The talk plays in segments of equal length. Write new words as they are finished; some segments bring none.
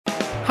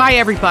Hi,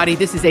 everybody.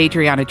 This is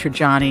Adriana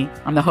Trajani.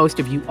 I'm the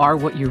host of You Are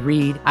What You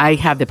Read. I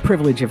have the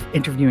privilege of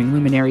interviewing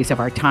luminaries of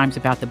our times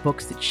about the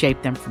books that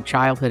shaped them from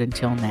childhood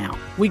until now.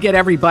 We get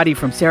everybody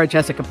from Sarah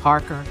Jessica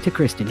Parker to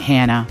Kristen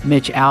Hanna,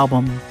 Mitch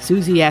Albom,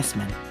 Susie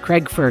Essman,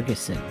 Craig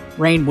Ferguson,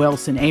 Rainn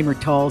Wilson, Amor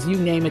Tolls, you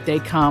name it, they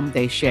come,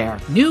 they share.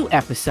 New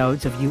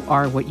episodes of You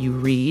Are What You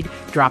Read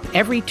drop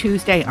every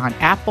Tuesday on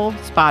Apple,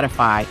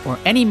 Spotify, or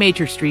any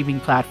major streaming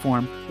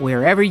platform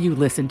wherever you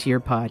listen to your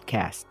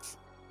podcasts.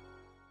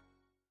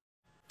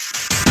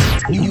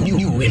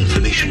 New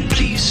information,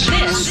 please.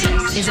 This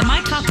is a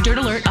My Talk Dirt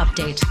Alert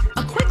update.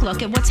 A quick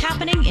look at what's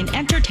happening in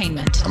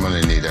entertainment. I'm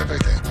gonna need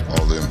everything,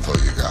 all the info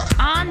you got.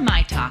 On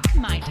My Talk.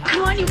 Come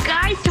on, you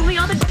guys, tell me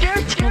all the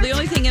dirt. Well, the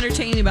only thing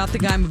entertaining about the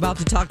guy I'm about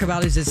to talk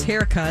about is his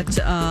haircut,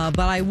 but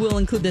I will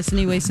include this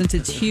anyway since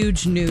it's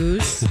huge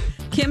news.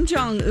 Kim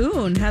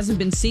Jong-un hasn't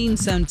been seen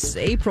since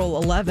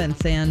April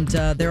 11th, and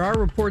there are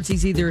reports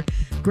he's either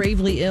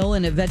gravely ill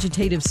in a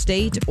vegetative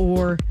state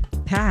or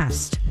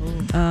passed.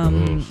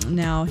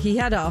 Now, he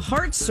had a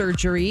heart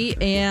surgery,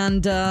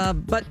 and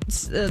but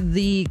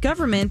the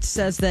government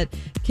says that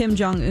Kim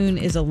Jong-un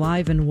is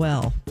alive and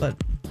well. But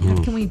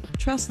can we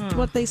trust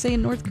what they say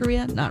in North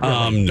Korea? Not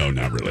really. No,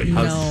 not really.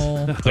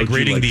 No. Like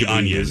reading The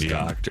Onion.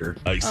 Doctor.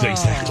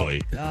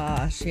 Exactly.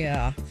 Gosh,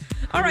 yeah.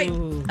 All right.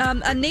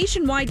 A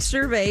nationwide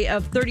survey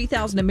of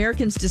 30,000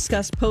 Americans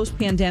discussed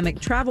post-pandemic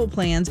travel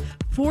plans.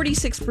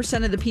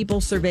 46% of the people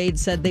surveyed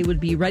said they would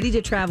be ready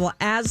to travel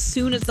as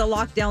soon as the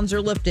lockdowns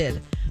are lifted.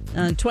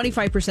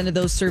 25% of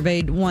those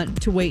surveyed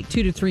want to wait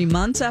 2 to 3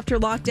 months after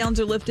lockdowns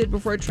are lifted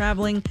before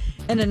traveling,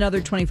 and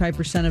another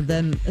 25% of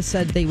them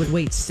said they would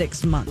wait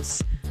 6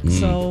 months.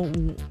 So,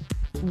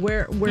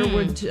 where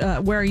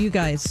are you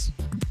guys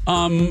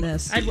in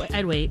this?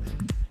 I'd wait.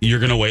 You're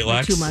gonna wait,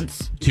 Lex? 2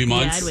 months. 2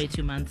 months? Yeah, I'd wait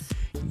 2 months.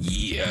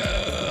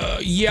 Yeah.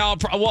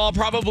 I'll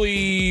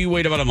probably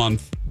wait about a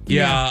month.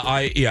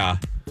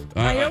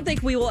 I don't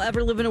think we will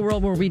ever live in a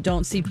world where we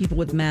don't see people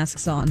with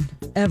masks on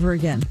ever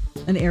again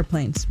in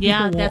airplanes.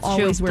 Yeah, people will that's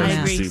always true. wear I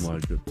masks. agree. Seem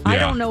like it. I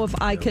don't know if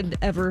I could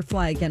ever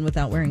fly again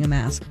without wearing a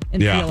mask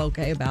and feel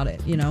okay about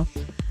it, you know.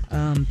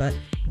 But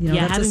you know,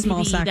 that's a small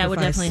PPE, sacrifice. that would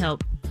definitely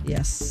help.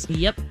 Yes.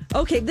 Yep.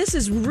 Okay, this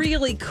is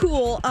really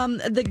cool.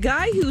 The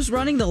guy who's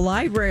running the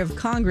Library of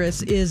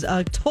Congress is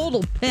a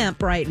total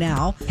pimp right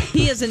now.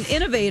 He is an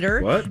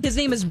innovator. What? His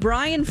name is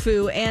Brian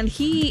Fu, and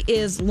he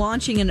is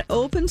launching an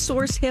open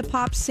source hip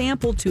hop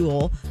sample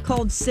tool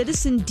called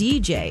Citizen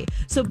DJ.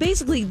 So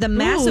basically, the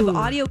massive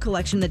audio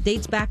collection that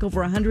dates back over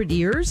 100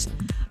 years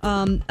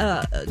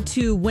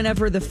to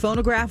whenever the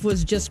phonograph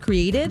was just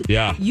created.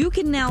 Yeah. You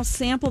can now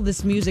sample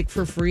this music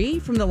for free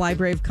from the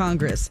Library of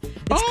Congress.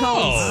 It's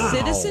called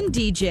Citizen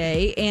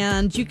DJ,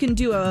 and you can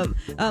do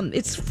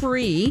it's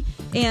free,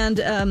 and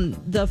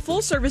the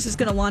full service is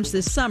going to launch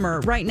this summer.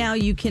 Right now,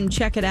 you can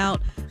check it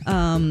out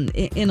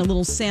in a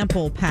little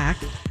sample pack.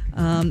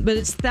 But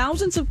it's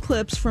thousands of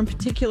clips from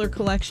particular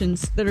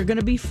collections that are going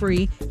to be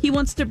free. He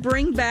wants to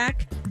bring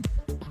back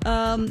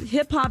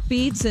hip hop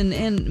beats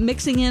and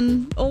mixing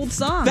in old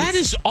songs. That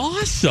is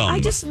awesome.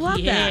 I just love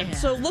Yeah. that.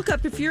 So look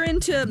up if you're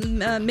into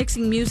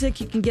mixing music.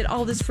 You can get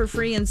all this for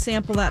free and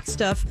sample that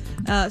stuff.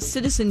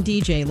 Citizen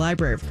DJ,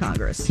 Library of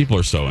Congress. People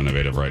are so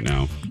innovative right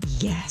now.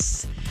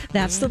 Yes,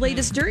 that's the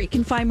latest dirt. You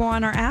can find more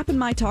on our app and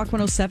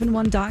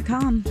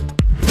mytalk1071.com.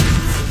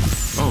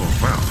 Oh,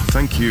 wow.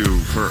 Thank you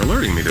for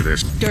alerting me to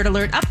this. Dirt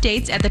Alert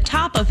updates at the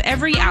top of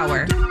every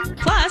hour.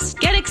 Plus,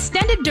 get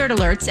extended Dirt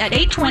Alerts at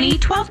 8:20,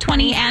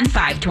 12:20, and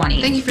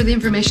 5:20. Thank you for the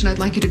information. I'd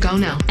like you to go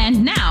now.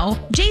 And now,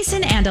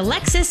 Jason and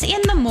Alexis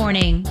in the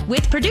morning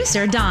with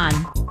producer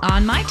Don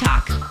on My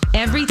Talk.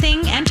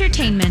 Everything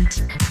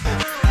entertainment.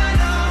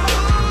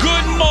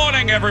 Good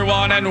morning,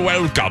 everyone, and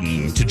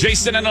welcome to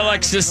Jason and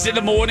Alexis in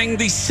the morning,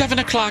 the 7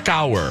 o'clock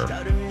hour.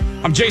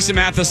 I'm Jason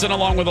Matheson,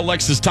 along with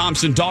Alexis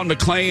Thompson, Dawn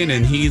McClain,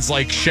 and he's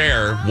like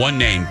Cher, one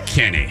name,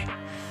 Kenny.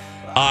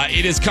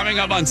 It is coming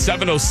up on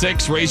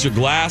 7:06. Raise your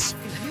glass.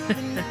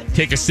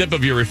 Take a sip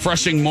of your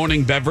refreshing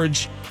morning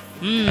beverage.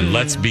 And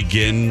let's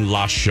begin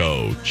la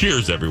show.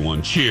 Cheers,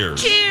 everyone.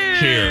 Cheers.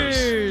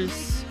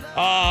 Cheers.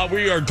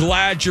 We are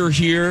glad you're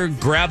here.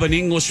 Grab an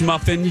English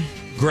muffin.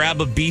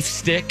 Grab a beef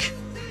stick.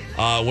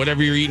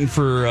 Whatever you're eating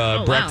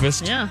for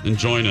breakfast. Wow. Yeah. And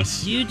join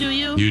us. You do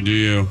you. You do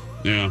you.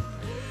 Yeah.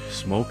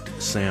 Smoked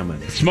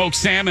salmon. Smoked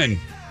salmon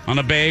on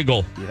a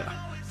bagel. Yeah.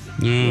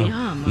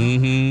 Yum.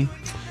 Mm-hmm.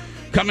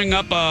 Coming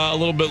up a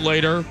little bit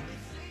later,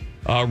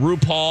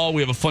 RuPaul.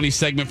 We have a funny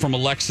segment from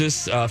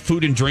Alexis.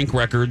 Food and drink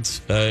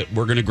records. We're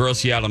going to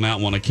gross you out on that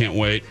one. I can't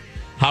wait.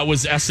 How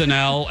was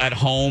SNL at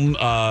home?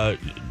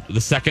 The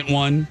second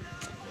one.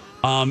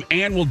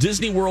 And will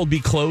Disney World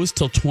be closed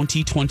till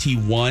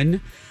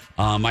 2021?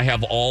 I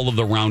have all of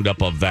the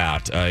roundup of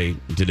that. I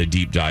did a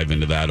deep dive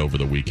into that over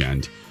the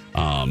weekend.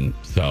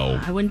 So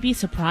I wouldn't be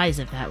surprised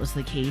if that was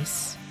the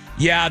case.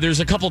 Yeah, there's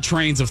a couple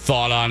trains of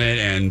thought on it,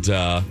 and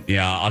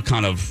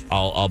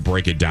I'll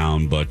break it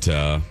down, but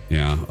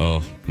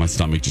my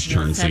stomach just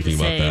churned thinking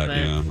about that.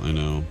 Yeah, I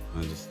know.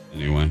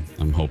 Anyway,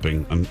 I'm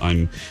hoping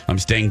I'm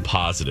staying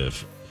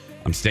positive.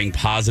 I'm staying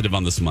positive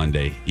on this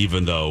Monday,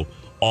 even though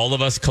all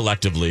of us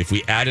collectively, if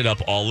we added up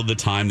all of the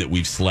time that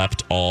we've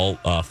slept, all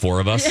four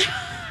of us,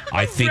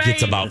 I think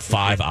it's about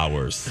 5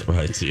 hours.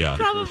 Right? Yeah.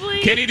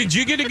 Probably. Kenny, did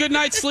you get a good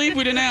night's sleep?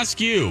 We didn't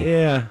ask you.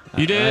 Yeah.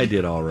 You did? I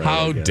did all right.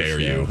 How I guess, dare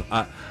you?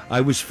 I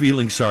was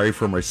feeling sorry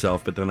for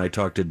myself, but then I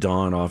talked to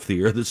Dawn off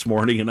the air this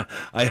morning, and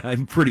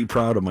I'm pretty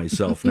proud of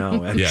myself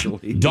now,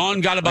 actually. Yeah.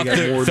 Dawn got about I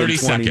got more 30 than 20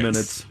 seconds.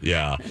 minutes.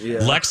 Yeah. Yeah.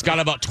 Lex got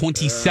about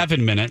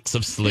 27 minutes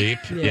of sleep.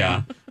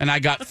 Yeah. And I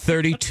got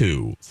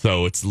 32.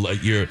 So it's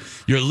like you're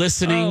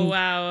listening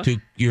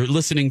you're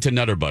listening to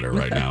Nutter Butter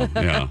right now.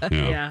 Yeah.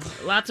 Yeah,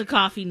 lots of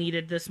coffee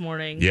needed this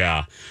morning.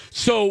 Yeah.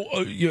 So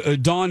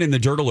Dawn in the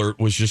Dirt Alert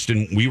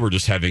we were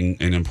just having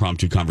an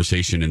impromptu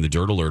conversation in the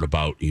Dirt Alert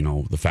about,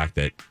 the fact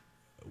that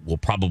we'll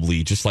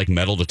probably, just like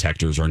metal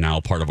detectors are now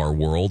part of our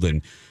world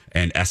and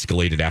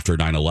escalated after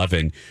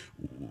 9/11,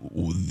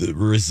 the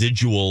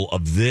residual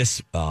of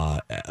this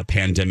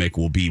pandemic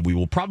will be, we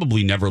will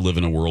probably never live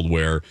in a world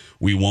where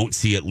we won't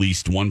see at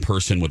least one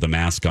person with a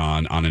mask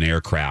on an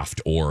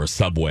aircraft or a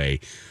subway.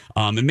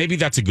 And maybe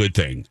that's a good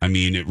thing. I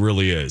mean, it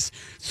really is.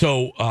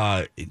 So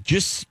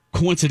just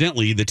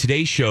coincidentally, the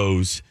Today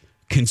Show's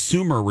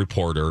Consumer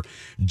Reporter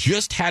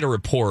just had a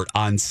report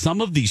on some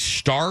of these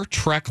Star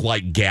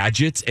Trek-like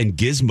gadgets and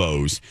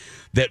gizmos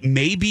that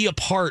may be a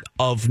part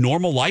of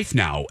normal life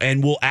now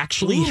and will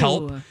actually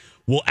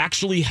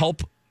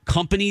help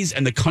companies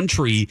and the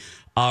country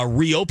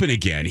reopen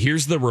again.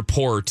 Here's the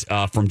report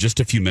from just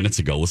a few minutes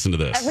ago. Listen to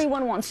this.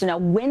 Everyone wants to know,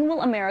 when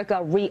will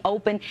America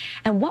reopen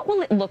and what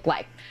will it look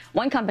like?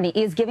 One company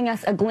is giving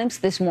us a glimpse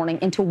this morning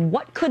into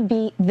what could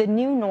be the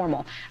new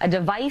normal, a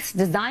device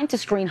designed to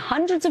screen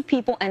hundreds of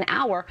people an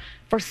hour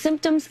for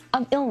symptoms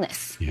of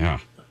illness. Yeah.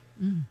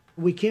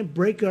 We can't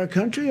break our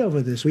country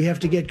over this. We have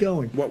to get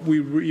going. What we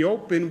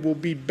reopen will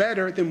be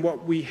better than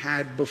what we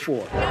had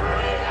before.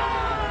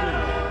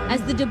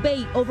 As the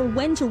debate over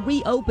when to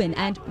reopen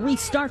and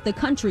restart the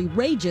country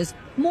rages,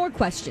 more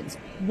questions.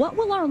 What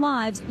will our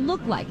lives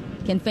look like?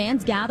 Can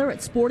fans gather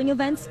at sporting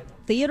events,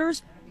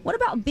 theaters? What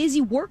about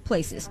busy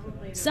workplaces?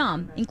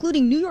 Some,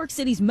 including New York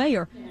City's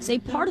mayor, say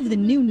part of the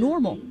new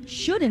normal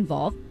should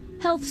involve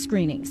health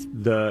screenings.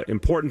 The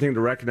important thing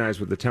to recognize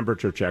with the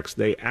temperature checks,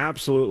 they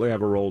absolutely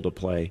have a role to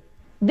play.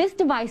 This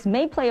device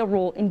may play a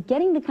role in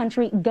getting the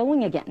country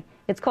going again.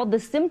 It's called the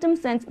Symptom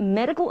Sense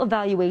Medical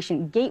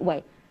Evaluation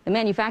Gateway. The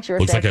manufacturer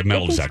Looks says like a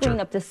metal it can detector. screen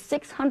up to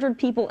 600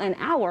 people an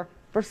hour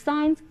for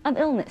signs of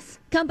illness.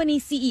 Company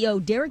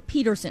CEO Derek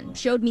Peterson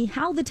showed me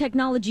how the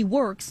technology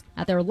works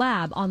at their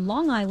lab on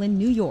Long Island,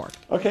 New York.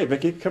 Okay,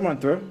 Vicki, come on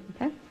through.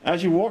 Okay.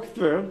 As you walk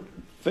through,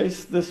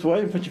 face this way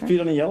and put your feet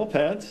on the yellow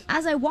pads.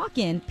 As I walk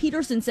in,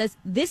 Peterson says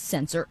this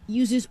sensor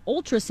uses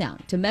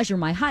ultrasound to measure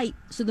my height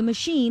so the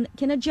machine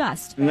can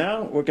adjust.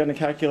 Now we're going to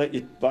calculate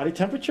your body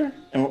temperature,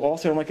 and we're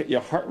also going to look at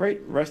your heart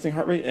rate, resting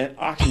heart rate, and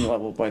oxygen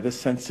level by this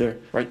sensor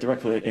right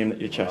directly aimed at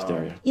your chest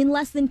area. In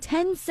less than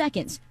 10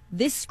 seconds,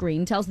 this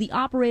screen tells the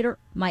operator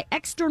my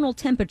external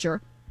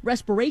temperature,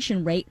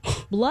 respiration rate,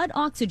 blood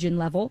oxygen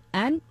level,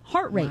 and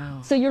heart rate.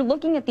 Wow. So you're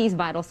looking at these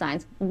vital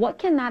signs. What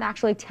can that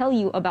actually tell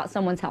you about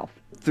someone's health?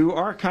 Through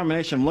our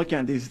combination of looking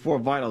at these four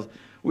vitals,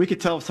 we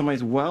could tell if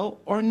somebody's well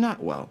or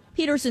not well.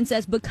 Peterson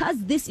says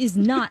because this is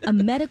not a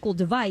medical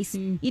device,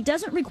 it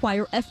doesn't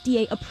require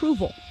FDA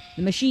approval.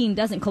 The machine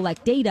doesn't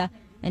collect data,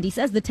 and he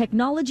says the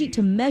technology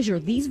to measure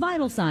these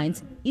vital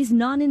signs is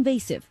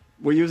non-invasive.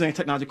 We're using a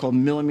technology called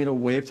millimeter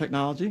wave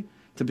technology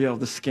to be able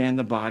to scan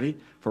the body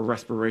for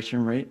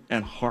respiration rate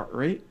and heart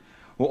rate.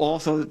 We're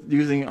also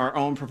using our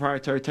own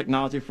proprietary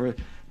technology for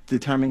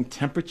determining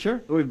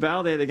temperature. We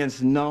validate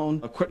against known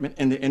equipment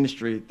in the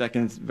industry that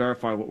can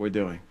verify what we're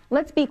doing.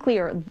 Let's be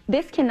clear.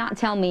 This cannot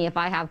tell me if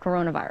I have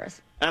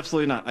coronavirus.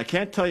 Absolutely not. I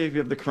can't tell you if you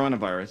have the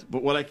coronavirus,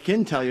 but what I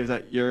can tell you is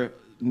that you're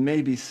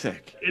maybe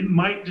sick. It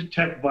might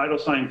detect vital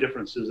sign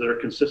differences that are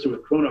consistent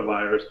with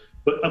coronavirus,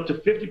 but up to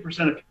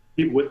 50% of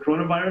people with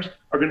coronavirus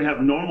are going to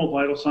have normal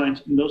vital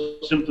signs, no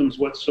symptoms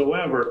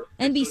whatsoever.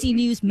 NBC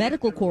News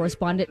medical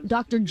correspondent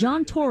Dr.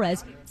 John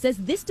Torres says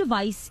this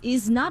device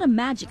is not a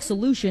magic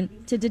solution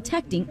to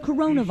detecting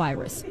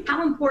coronavirus.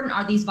 How important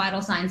are these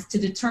vital signs to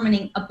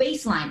determining a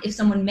baseline if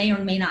someone may or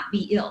may not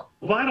be ill?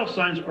 Vital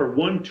signs are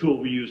one tool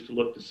we use to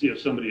look to see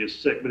if somebody is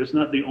sick, but it's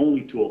not the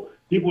only tool.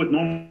 People with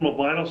normal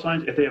vital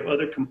signs, if they have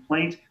other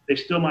complaints, they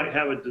still might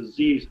have a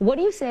disease. What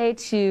do you say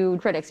to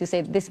critics who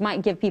say this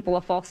might give people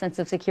a false sense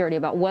of security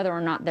about whether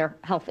or not they're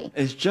healthy?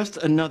 It's just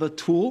another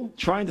tool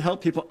trying to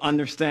help people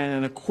understand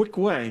in a quick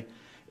way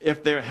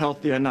if they're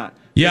healthy or not.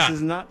 Yeah. This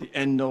is not the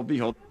end-all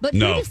be-all. But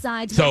No. who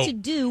decides So, what to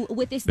do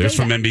with this There's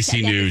data? from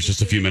NBC News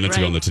just a few minutes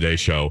ago on the Today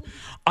Show.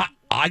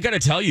 I got to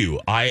tell you,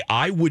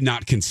 I would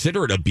not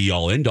consider it a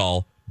be-all,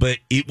 end-all, but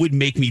it would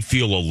make me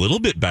feel a little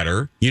bit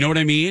better. You know what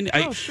I mean?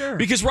 Sure.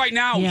 Because right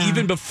now,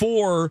 even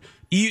before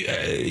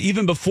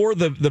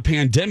the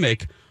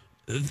pandemic,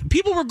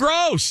 people were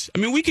gross. I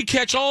mean, we could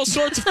catch all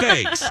sorts of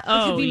things.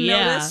 Have you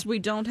noticed we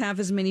don't have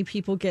as many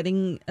people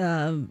getting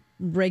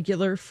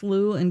regular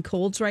flu and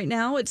colds right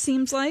now, it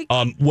seems like.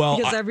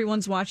 Because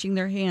everyone's washing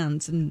their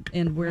hands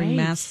and wearing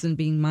masks and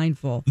being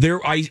mindful.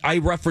 I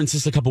referenced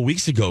this a couple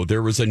weeks ago.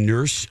 There was a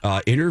nurse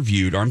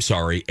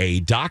a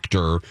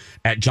doctor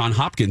at Johns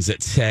Hopkins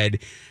that said,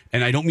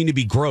 and I don't mean to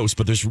be gross,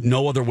 but there's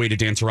no other way to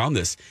dance around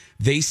this.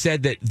 They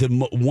said that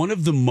one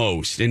of the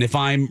most, and if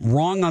I'm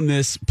wrong on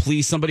this,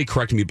 please somebody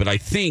correct me, but I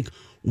think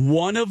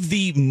one of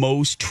the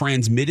most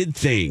transmitted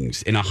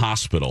things in a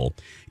hospital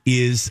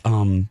is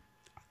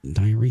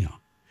diarrhea.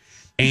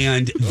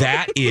 And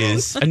that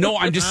is no.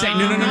 I'm just saying.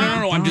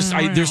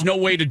 No. There's no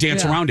way to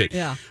dance around it.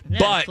 Yeah.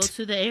 But close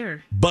to the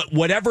air. But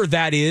whatever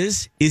that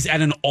is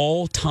at an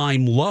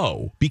all-time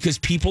low because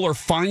people are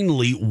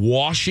finally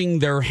washing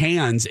their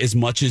hands as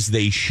much as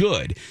they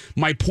should.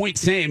 My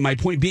point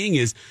being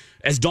is,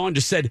 as Dawn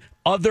just said,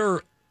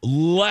 other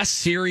less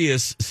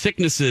serious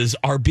sicknesses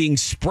are being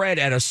spread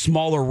at a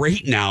smaller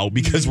rate now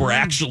because we're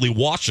actually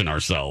washing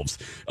ourselves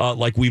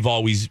like we've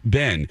always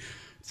been.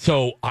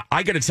 So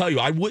I got to tell you,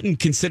 I wouldn't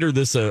consider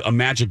this a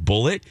magic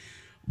bullet,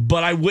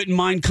 but I wouldn't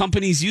mind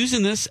companies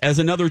using this as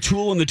another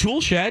tool in the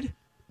tool shed.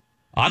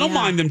 I don't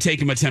mind them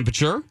taking my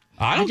temperature.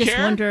 I don't care. I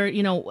just wonder,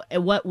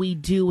 what we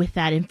do with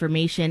that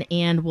information,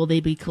 and will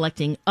they be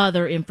collecting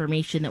other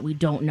information that we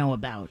don't know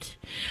about?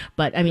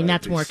 But, I mean,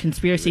 that's more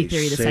conspiracy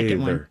theory, the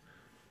second one.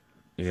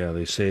 Yeah,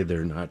 they say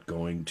they're not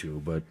going to,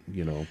 but,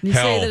 They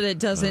say that it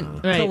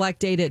doesn't collect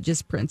data, it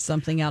just prints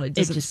something out. It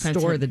doesn't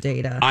store the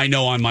data. I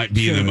know I might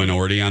be in the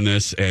minority on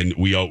this, and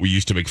we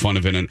used to make fun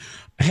of it. And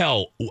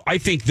hell, I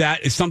think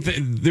that is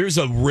something, there's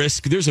a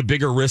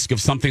bigger risk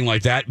of something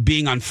like that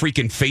being on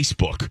freaking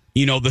Facebook.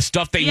 The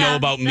stuff they know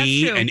about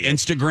me and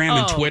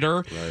Instagram and Twitter.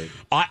 Right.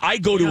 I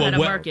go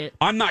to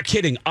I'm not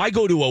kidding. I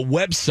go to a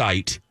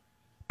website.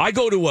 I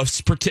go to a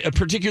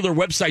particular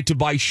website to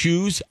buy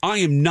shoes. I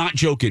am not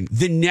joking.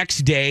 The next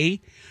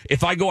day,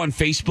 if I go on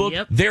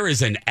Facebook, there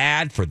is an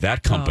ad for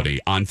that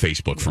company on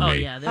Facebook for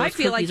me. Yeah, I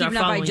feel like even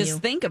if I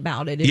just think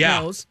about it, it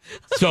knows.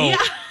 So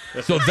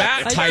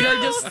that type.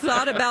 I just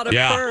thought about a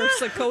purse,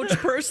 a Coach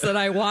purse that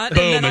I want,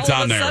 Boom, and then it's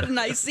all on of a there. sudden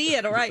I see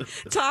it, or I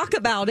talk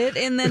about it,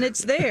 and then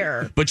it's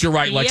there. But you're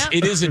right, Lex.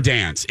 It is a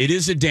dance. It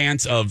is a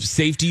dance of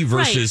safety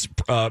versus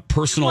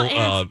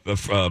personal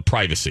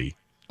privacy.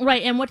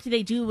 Right, and what do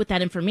they do with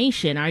that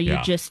information? Are you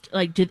just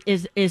like,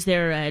 is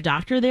there a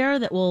doctor there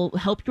that will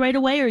help you right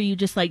away, or are you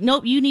just like,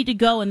 nope, you need to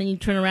go, and then you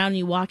turn around and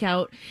you walk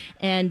out,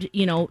 and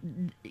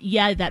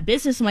that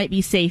business might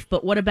be safe,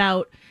 but what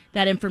about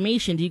that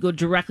information? Do you go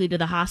directly to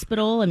the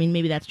hospital? I mean,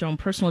 maybe that's your own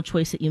personal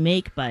choice that you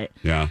make, but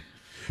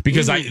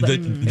because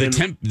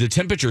the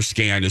temperature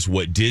scan is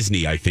what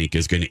Disney I think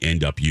is going to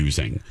end up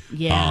using.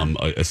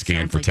 A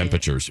scan for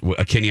temperatures.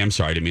 Kenny, I'm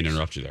sorry, I didn't mean to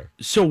interrupt you there.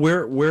 So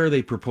where are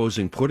they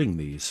proposing putting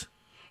these?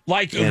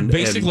 Like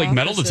basically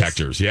metal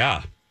detectors,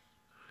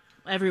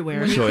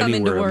 everywhere. So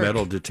anywhere a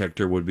metal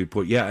detector would be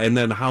put, and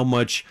then how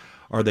much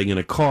are they going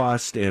to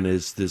cost? And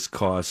is this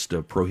cost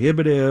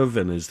prohibitive?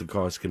 And is the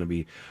cost going to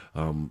be,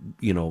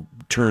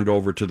 turned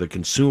over to the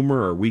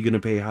consumer? Are we going to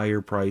pay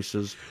higher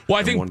prices?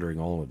 Well, I'm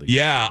wondering all of these.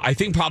 Yeah, I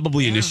think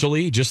probably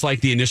initially, just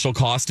like the initial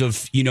cost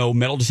of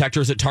metal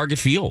detectors at Target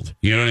Field.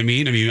 You know what I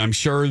mean? I mean, I'm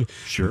sure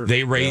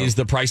they raised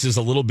the prices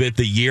a little bit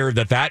the year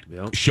that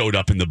showed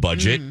up in the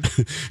budget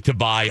to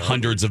buy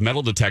hundreds of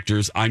metal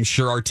detectors. I'm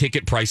sure our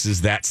ticket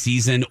prices that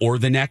season or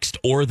the next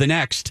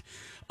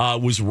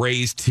was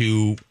raised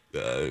to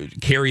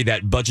carry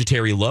that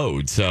budgetary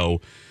load. So,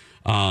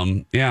 I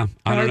don't know.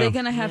 Are they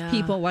going to have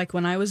people like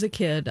when I was a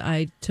kid,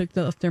 I took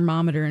the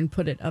thermometer and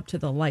put it up to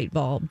the light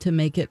bulb to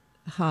make it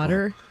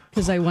hotter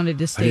because I wanted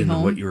to stay I didn't home.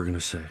 know what you were going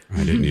to say.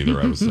 I didn't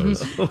either. I was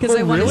because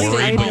I wanted to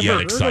stay home.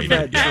 Yet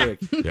excited.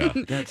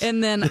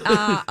 And then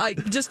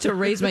just to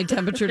raise my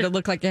temperature to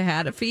look like I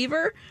had a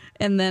fever.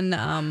 And then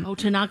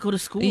to not go to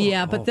school.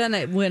 Yeah, but then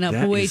it went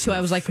up way to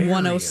I was like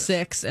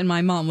 106, and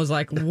my mom was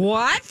like,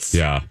 "What?"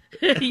 Yeah.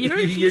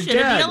 You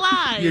shouldn't be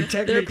alive. You're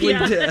technically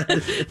dead.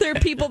 There are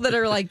people that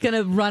are like going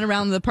to run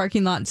around the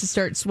parking lot to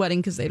start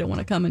sweating because they don't want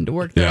to come into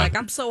work. They're like,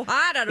 "I'm so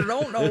hot, I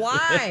don't know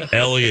why."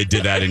 Elliot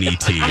did that in ET.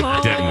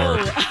 It didn't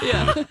work.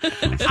 Yeah.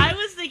 I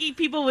was thinking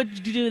people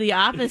would do the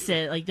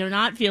opposite. Like they're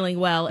not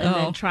feeling well and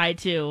then try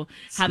to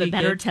have a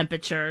better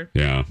temperature.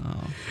 Yeah.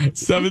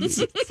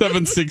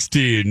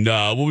 7:16.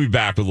 We'll be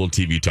back with a little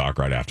TV talk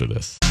right after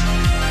this.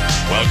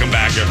 Welcome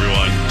back,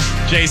 everyone.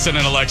 Jason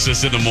and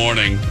Alexis in the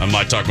morning on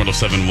My Talk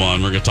 107.1. We're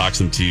going to talk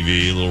some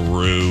TV, a little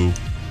Rue, a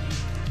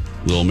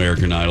little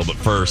American Idol. But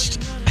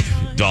first,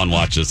 Dawn,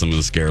 watch this. I'm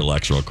going to scare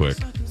Lex real quick.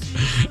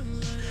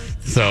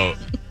 So,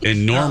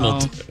 in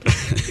normal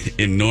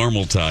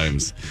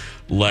times,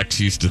 Lex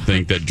used to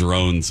think that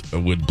drones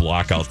would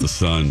block out the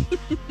sun.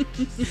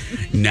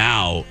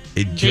 Now,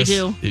 it just... They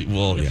do.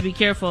 You have to be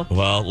careful.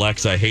 Well,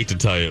 Lex, I hate to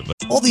tell you, but...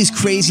 All these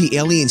crazy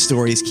alien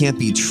stories can't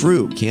be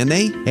true, can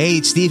they? Hey,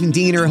 it's Stephen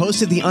Diener,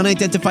 host of the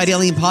Unidentified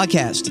Alien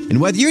Podcast.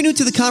 And whether you're new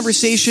to the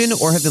conversation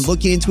or have been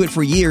looking into it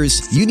for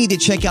years, you need to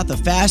check out the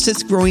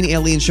fastest growing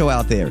alien show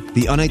out there,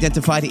 the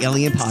Unidentified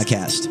Alien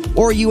Podcast,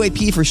 or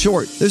UAP for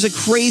short. There's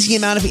a crazy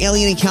amount of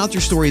alien encounter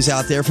stories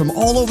out there from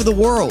all over the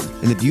world.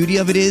 And the beauty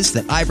of it is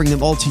that I bring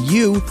them all to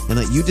you and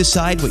let you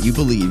decide what you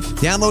believe.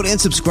 Download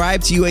and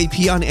subscribe to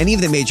UAP on any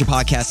of the major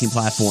podcasting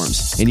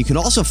platforms. And you can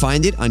also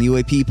find it on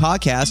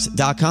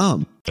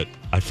UAPpodcast.com.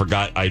 I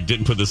forgot, I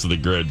didn't put this in the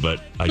grid,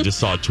 but I just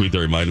saw a tweet that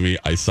reminded me.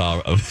 I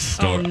saw a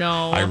story. Oh,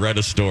 no. I read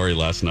a story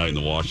last night in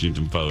the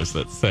Washington Post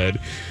that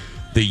said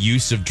the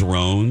use of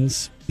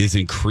drones is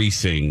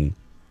increasing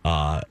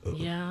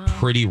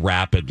pretty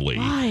rapidly.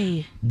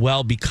 Why?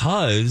 Well,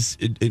 because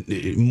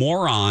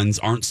morons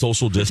aren't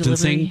social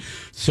distancing. Delivery.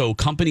 So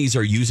companies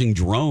are using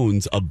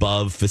drones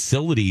above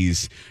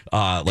facilities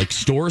like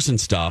stores and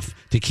stuff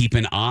to keep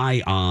an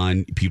eye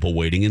on people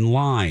waiting in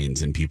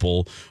lines and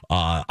people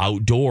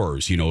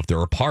outdoors. You know, if there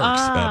are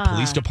parks,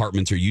 police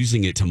departments are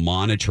using it to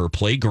monitor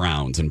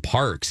playgrounds and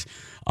parks.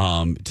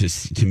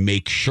 To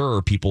make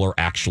sure people are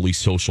actually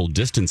social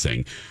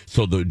distancing.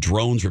 So the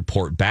drones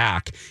report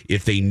back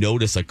if they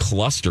notice a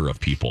cluster of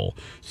people.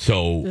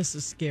 So this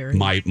is scary.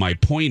 My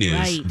point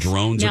is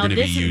drones are going to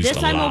be used a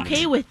lot. This I'm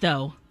okay with,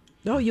 though.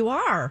 No, you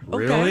are. Okay.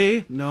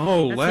 Really?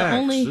 No,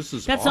 Lex.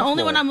 That's the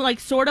only one I'm like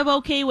sort of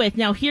okay with.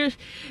 Now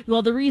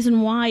the reason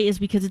why is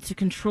because it's a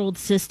controlled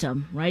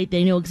system, right?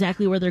 They know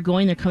exactly where they're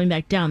going. They're coming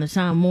back down. There's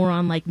not a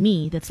moron like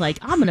me that's like,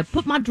 I'm going to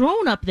put my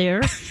drone up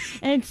there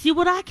and see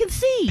what I can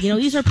see. You know,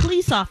 these are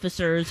police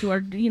officers who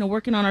are,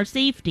 working on our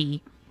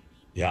safety.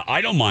 Yeah,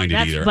 I don't mind it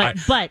either.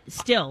 But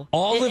still,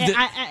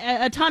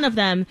 a ton of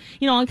them,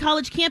 on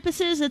college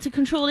campuses, it's a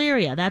controlled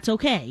area. That's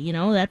okay.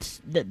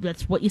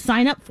 That's what you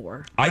sign up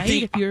for. Right? I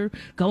think if you're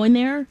going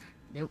there,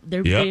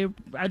 they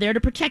are there to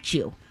protect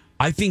you.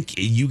 I think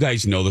you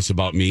guys know this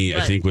about me.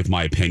 I think with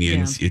my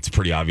opinions, it's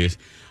pretty obvious.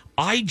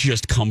 I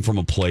just come from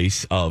a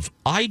place of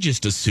I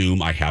just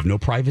assume I have no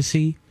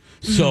privacy.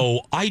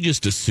 So I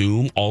just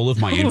assume all of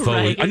my info.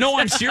 Right. I know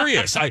I'm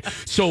serious. I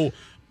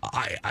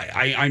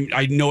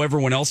know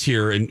everyone else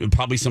here, and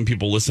probably some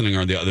people listening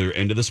are the other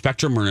end of the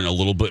spectrum, are a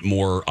little bit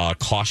more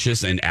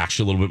cautious and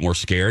actually a little bit more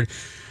scared.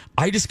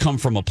 I just come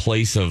from a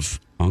place of,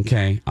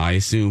 okay, I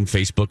assume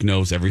Facebook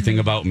knows everything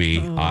about me.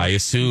 I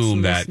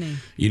assume that,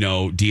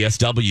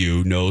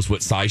 DSW knows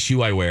what size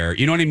shoe I wear.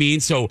 You know what I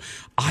mean? So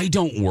I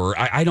don't worry.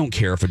 I don't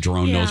care if a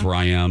drone knows where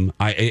I am.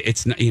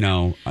 It's not,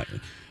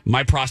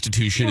 my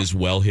prostitution is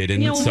well hidden.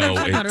 We were so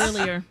talking about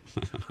earlier.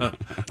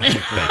 Thank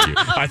you.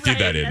 I threw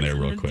that in there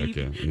real quick.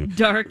 Yeah.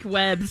 Dark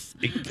webs.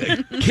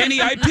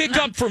 Kenny, I pick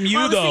up from you,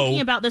 I was though.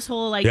 thinking about this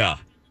whole Yeah.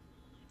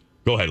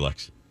 Go ahead,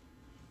 Lex.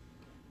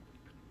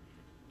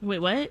 Wait,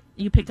 what?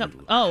 You picked up?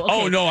 Oh, okay.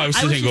 Oh, no, I was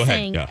saying, go ahead.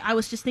 Saying, yeah. I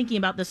was just thinking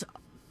about this.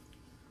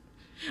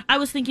 I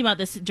was thinking about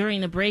this during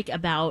the break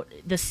about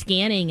the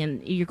scanning,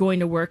 and you're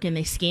going to work and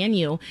they scan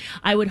you.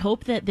 I would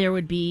hope that there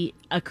would be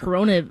a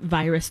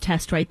coronavirus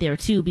test right there,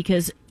 too,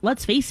 because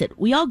let's face it,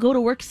 we all go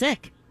to work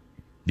sick.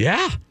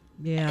 Yeah.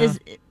 Yeah.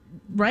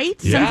 Right?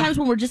 Yeah. Sometimes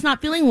when we're just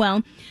not feeling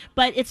well,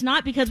 but it's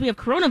not because we have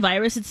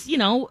coronavirus. It's,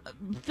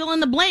 fill in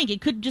the blank.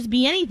 It could just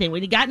be anything.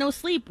 We got no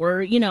sleep.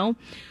 We're,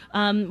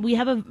 we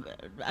have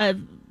a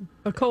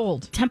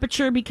cold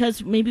temperature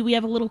because maybe we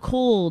have a little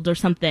cold or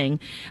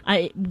something.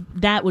 That's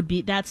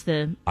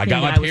the I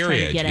got my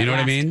period. You know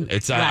what I mean?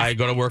 It's I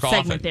go to work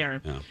often. There.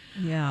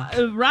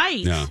 Yeah. Right.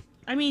 Yeah.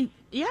 I mean,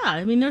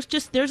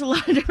 there's a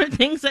lot of different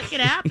things that could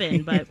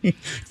happen, but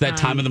it's that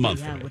time of the month.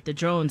 Yeah, with the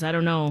drones, I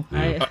don't know.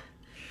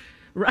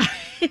 Right.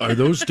 Are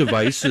those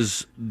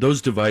devices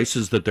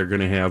that they're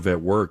going to have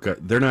at work,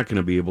 they're not going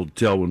to be able to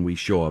tell when we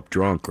show up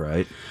drunk,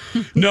 right?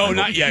 No,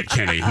 not yet,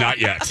 Kenny. Not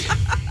yet.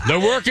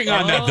 They're working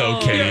on that, though,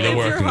 Kenny. They're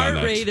working on that. Your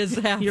heart rate is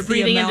half You're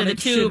breathing the amount into the it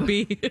should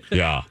tube. be.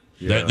 Yeah.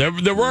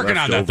 They're working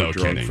on that, though,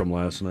 Kenny. From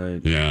last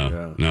night.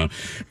 Yeah. No.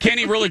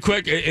 Kenny, really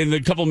quick, in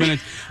a couple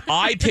minutes,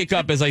 I pick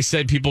up, as I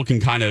said, people can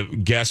kind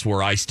of guess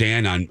where I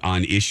stand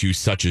on issues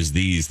such as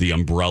these, the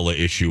umbrella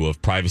issue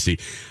of privacy.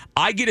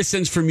 I get a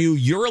sense from you,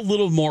 you're a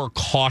little more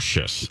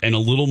cautious and a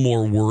little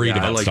more worried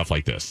about stuff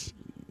like this.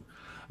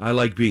 I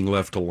like being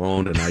left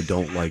alone, and I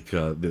don't like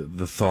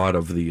the thought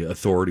of the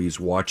authorities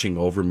watching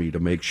over me to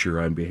make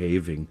sure I'm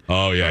behaving.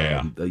 Oh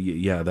yeah,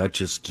 yeah. That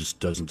just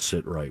doesn't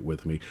sit right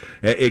with me.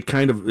 It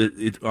kind of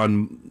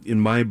in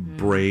my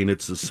brain,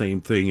 it's the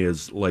same thing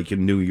as like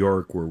in New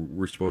York, where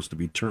we're supposed to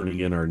be turning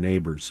in our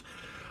neighbors.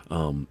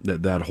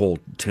 That whole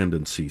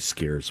tendency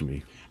scares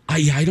me.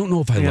 I don't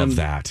know if I love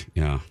that.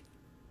 Yeah.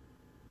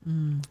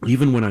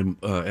 Even when I'm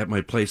at my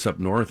place up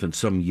north and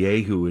some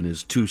yahoo in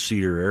his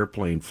 2-seater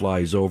airplane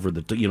flies over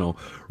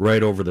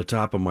right over the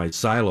top of my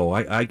silo,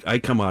 I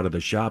come out of the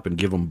shop and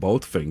give him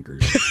both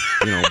fingers.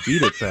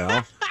 Beat it,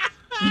 pal.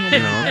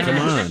 Come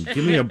on,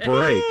 give me a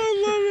break.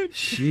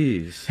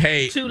 Jeez.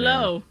 Hey, too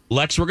low.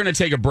 Lex, we're going to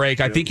take a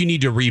break. I think you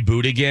need to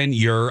reboot again.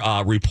 Your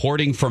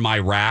reporting from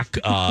Iraq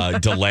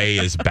delay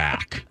is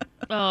back.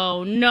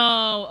 Oh,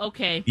 no.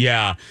 Okay.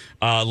 Yeah.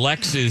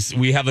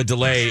 We have a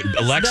delay.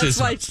 That's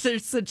why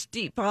there's such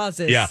deep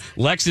pauses. Yeah.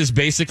 Lex is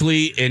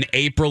basically in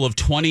April of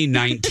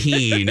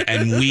 2019,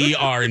 and we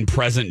are in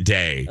present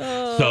day.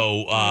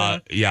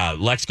 Yeah.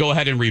 Lex, go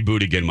ahead and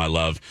reboot again, my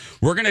love.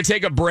 We're going to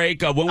take a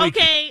break.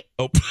 Okay.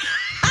 Oh.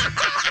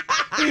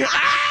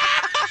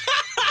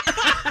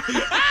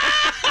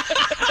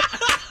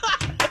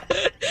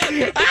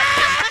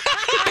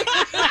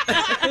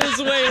 It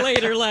was way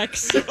later,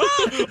 Lex.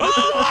 Oh,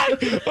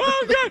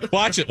 God.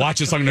 Watch it. I'm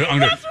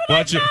gonna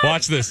watch it.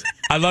 Watch this.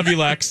 I love you,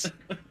 Lex.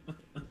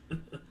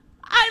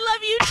 I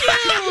love you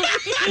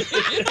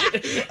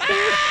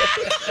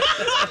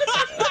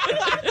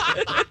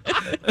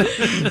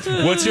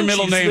too. What's your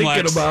middle name,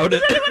 Lex? About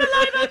it. Does anyone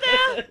alive out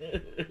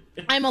there?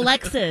 I'm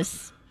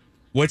Alexis.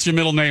 What's your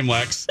middle name,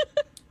 Lex?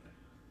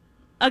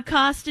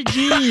 Acosta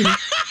Jean.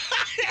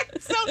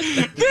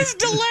 This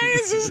delay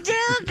is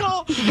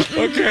hysterical.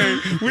 Okay,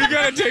 we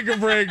gotta take a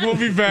break. We'll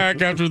be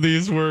back after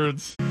these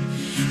words.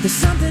 There's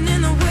something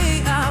in the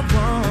way I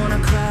wanna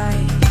cry.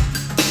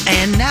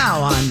 And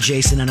now on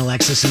Jason and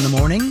Alexis in the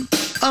Morning,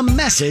 a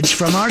message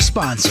from our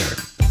sponsor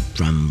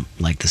from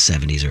like the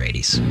 70s or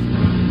 80s.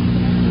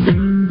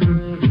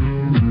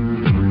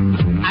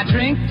 I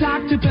drink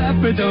Dr.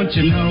 Pepper, don't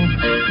you know?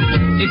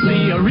 It's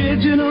the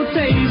original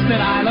taste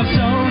that I love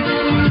so.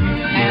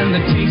 And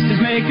the taste is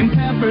making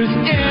peppers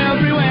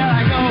everywhere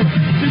I go.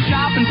 So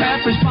shopping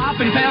peppers,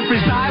 popping peppers,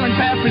 dialing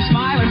peppers,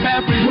 smiling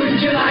peppers. Wouldn't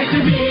you like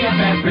to be a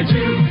pepper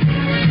too?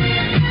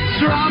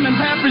 Strumming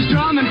peppers,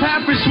 swinging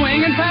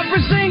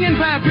peppers, singing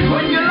peppers.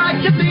 Wouldn't you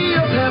like to be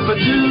a pepper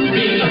too?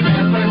 Be a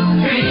pepper,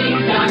 be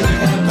Dr.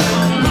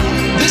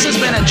 Pepper. This has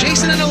been a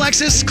Jason and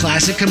Alexis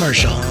classic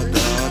commercial.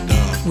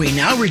 We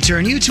now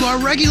return you to our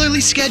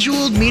regularly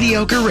scheduled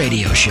mediocre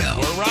radio show.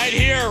 We're right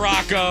here,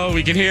 Rocco.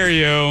 We can hear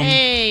you.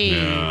 Hey.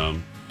 Yeah.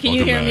 Can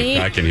you hear me?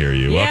 I can hear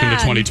you. Yeah. Welcome to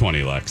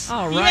 2020, Lex.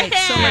 All right,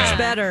 so much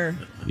better.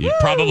 You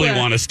probably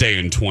want to stay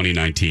in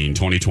 2019.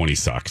 2020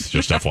 sucks.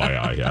 Just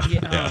FYI.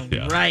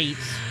 Yeah. Right.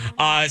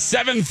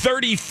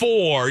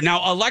 7:34.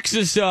 Now,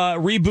 Alexis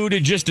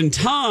rebooted just in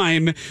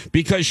time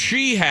because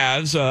she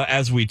has,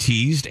 as we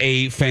teased,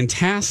 a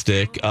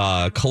fantastic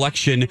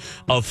collection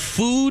of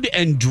food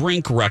and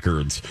drink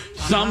records.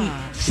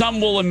 Some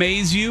will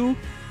amaze you.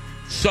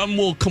 Some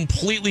will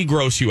completely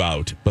gross you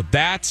out. But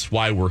that's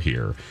why we're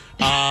here.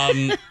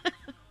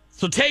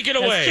 So take it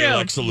away,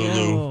 Alexa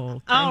Lulu.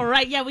 Okay. All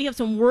right. Yeah, we have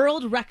some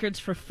world records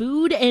for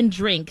food and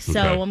drink. So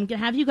I'm going to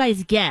have you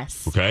guys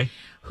guess. Okay.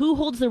 Who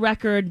holds the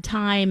record,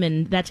 time,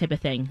 and that type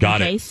of thing.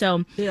 Got okay? it.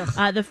 So,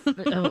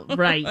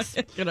 right. I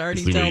can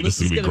already tell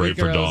this is going to be great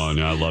for gross.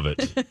 Dawn. I love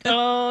it.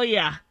 Oh,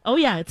 yeah.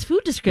 It's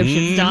food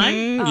descriptions, Dawn.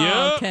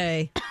 Yeah.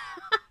 Okay.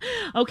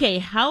 Okay,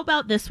 how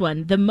about this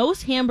one? The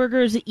most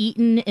hamburgers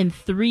eaten in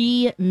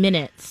 3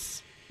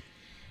 minutes.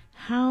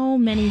 How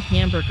many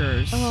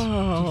hamburgers do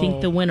you think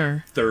the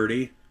winner?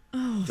 30.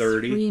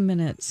 30. 3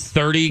 minutes.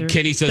 30.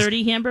 Kenny says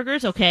 30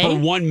 hamburgers, okay. for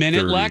 1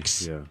 minute, 30,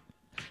 Lex? Yeah.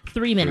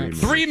 3 minutes.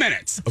 3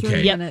 minutes.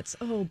 Okay. 3 minutes.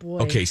 Oh, boy.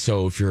 Okay,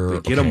 so if you're...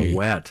 Get them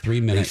wet. 3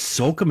 They minutes.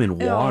 soak them in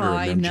water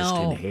I and then just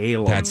know.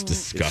 inhale them. That's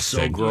disgusting. It's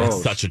so gross.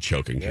 It's such a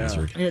choking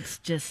hazard. It's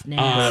just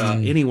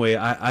nasty. Anyway,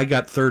 I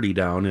got 30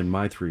 down in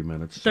my 3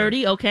 minutes.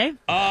 30, okay.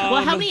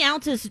 Well, how many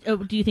ounces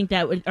do you think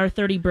that are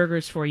 30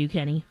 burgers for you,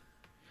 Kenny?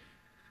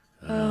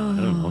 I don't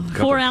know. A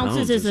couple 4 ounces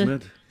pounds, is isn't a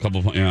it?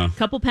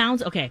 couple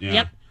pounds? Okay, Yeah.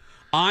 yep.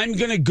 I'm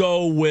going to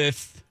go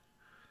with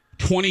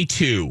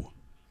 22.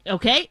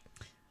 Okay.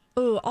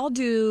 Oh, I'll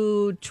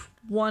do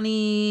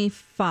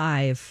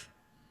 25.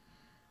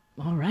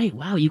 All right.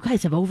 Wow, you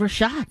guys have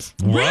overshot.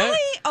 Really?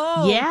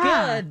 Oh,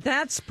 Yeah. good.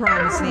 That's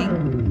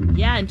promising.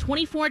 Yeah, in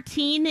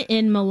 2014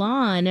 in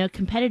Milan, a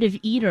competitive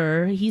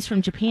eater, he's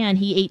from Japan,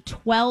 he ate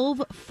 12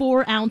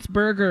 4-ounce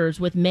burgers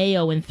with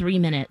mayo in 3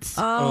 minutes.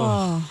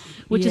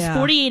 Which is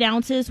 48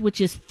 ounces, which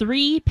is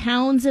 3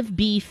 pounds of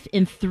beef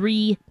in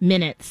 3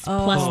 minutes,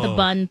 plus the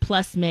bun,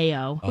 plus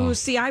mayo. Oh,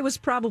 see, I was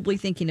probably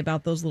thinking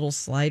about those little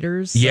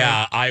sliders.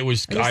 Yeah, I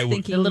was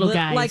thinking the little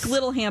guys. like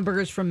little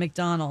hamburgers from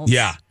McDonald's.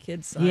 Yeah.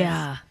 Kids size.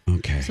 Yeah.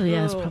 Okay. So,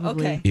 yeah, it's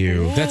probably... okay.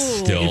 Ew, that's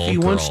still... If he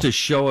wants to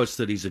show us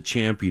that he's a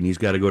champion, he's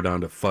got to go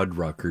down to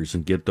Fuddruckers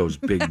and get those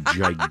big,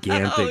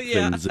 gigantic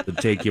things that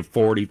take you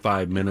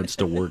 45 minutes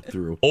to work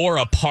through. Or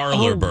a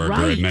parlor burger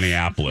right. in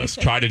Minneapolis.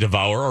 Try to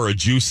devour, or a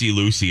Juicy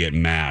Lucy at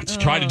Matt's.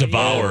 Try to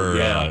devour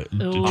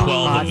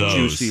 12 of those.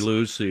 Juicy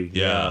Lucy.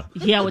 Yeah.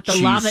 Yeah, with the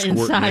Cheese lava squirting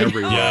inside.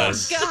 everywhere.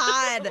 Yes.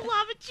 God.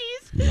 Lava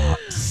cheese.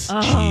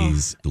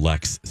 Cheese,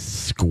 Lex,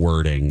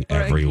 squirting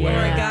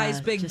everywhere. Or a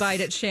guy's big bite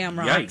at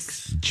Shamrocks.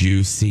 Yikes.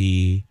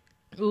 Juicy,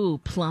 Ooh,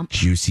 plump.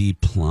 juicy,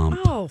 plump.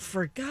 Oh,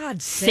 for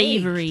God's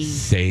sake.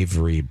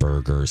 Savory.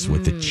 Burgers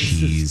with the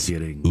cheese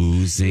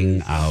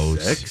oozing out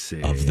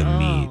sexy. of the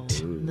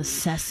meat. The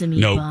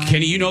sesame No, bun.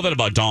 Kenny, you know that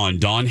about Dawn.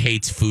 Dawn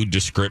hates food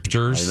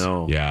descriptors. I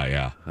know.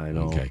 Yeah. I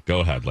know. Okay, go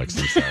ahead, Lex.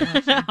 I'm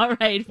sorry. All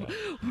right.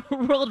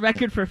 World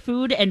record for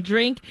food and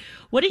drink.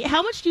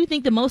 How much do you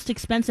think the most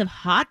expensive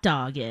hot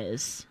dog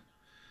is?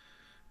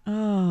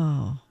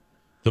 Oh.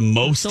 The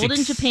most Sold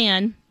in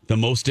Japan. The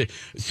most.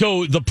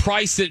 So the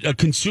price that a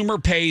consumer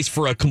pays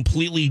for a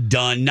completely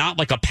done, not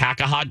like a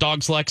pack of hot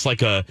dogs, Lex,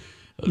 like a.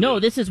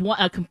 No, this is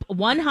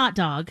one hot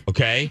dog.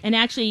 Okay. And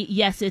actually,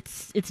 yes,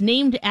 it's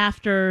named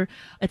after.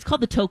 It's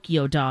called the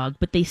Tokyo dog,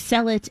 but they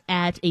sell it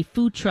at a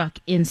food truck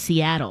in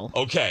Seattle.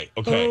 Okay.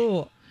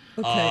 Oh,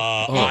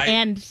 okay.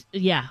 And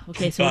yeah,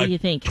 okay. So what do you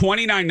think?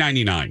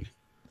 $29.99.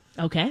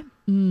 Okay.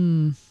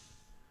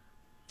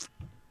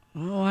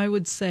 Oh, I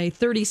would say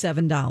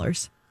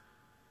 $37.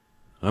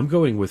 I'm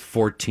going with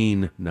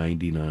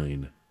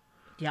 $14.99.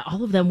 Yeah,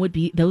 all of them would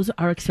be. Those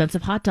are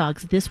expensive hot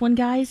dogs. This one,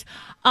 guys,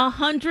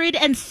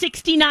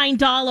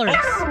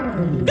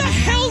 $169. The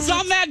hell's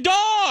on that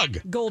dog?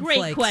 Gold Great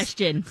flakes.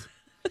 question.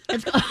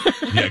 It's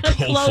Gold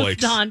close,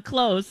 flakes. Don,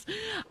 close.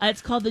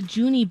 It's called the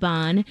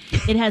Junibon.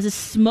 It has a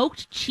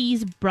smoked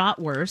cheese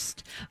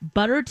bratwurst,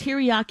 butter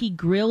teriyaki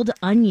grilled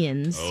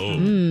onions,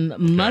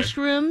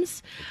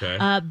 mushrooms,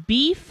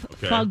 beef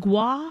foie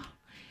gras,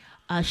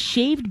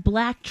 shaved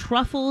black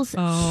truffles,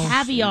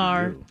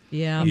 caviar,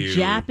 yeah,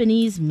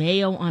 Japanese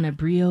mayo on a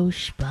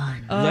brioche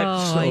bun.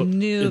 I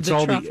knew it's the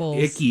all truffles.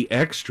 the icky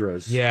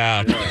extras.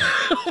 Yeah.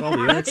 It's all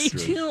the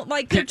extras.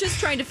 Like they're just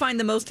trying to find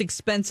the most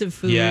expensive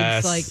foods.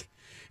 Yes. Like,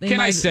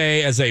 I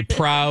say, as a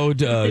proud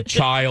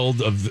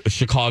child of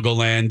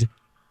Chicagoland,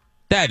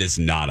 that is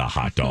not a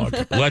hot dog.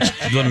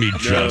 Let me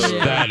just.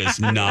 That is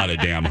not a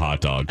damn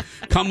hot dog.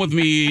 Come with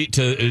me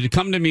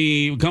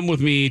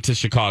to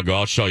Chicago.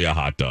 I'll show you a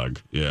hot dog.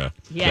 Yeah.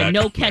 Yeah.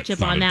 No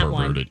ketchup on that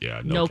one.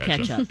 Yeah. No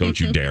ketchup. Don't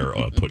you dare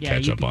put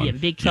ketchup on. You'll be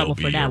in big trouble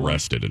for that You'll be one.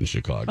 arrested in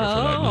Chicago for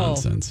that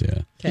nonsense.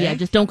 Yeah. Okay. Yeah.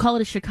 Just don't call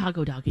it a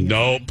Chicago dog.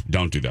 Nope.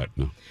 Don't do that.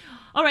 No.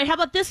 All right, how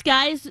about this,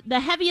 guys? The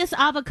heaviest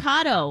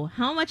avocado.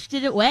 How much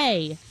did it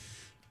weigh?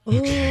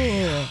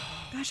 Oh,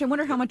 gosh, I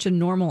wonder how much a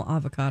normal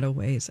avocado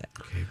weighs.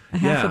 A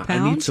half a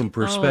pound? I need some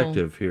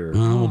perspective here.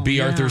 Well, B.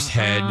 Arthur's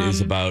head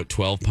is about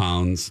 12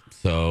 pounds,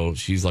 so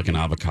she's like an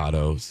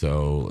avocado.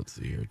 So let's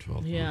see here,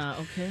 12 pounds. Yeah,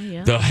 okay,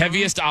 yeah. The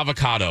heaviest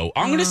avocado.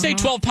 I'm going to say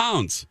 12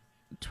 pounds.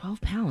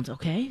 12 pounds,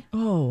 okay.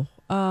 Oh,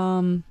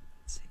 I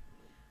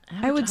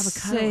would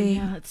say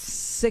yeah,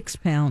 6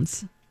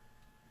 pounds.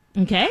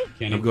 Okay.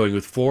 I'm going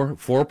with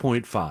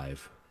 4.5.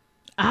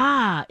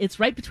 Ah, it's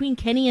right between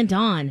Kenny and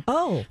Dawn.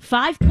 Oh.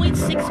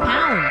 5.6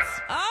 pounds.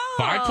 Oh.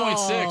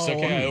 5.6.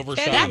 Okay, I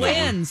overshot. Kenny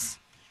wins.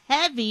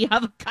 Heavy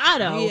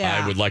avocado.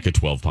 Yeah. I would like a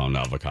 12-pound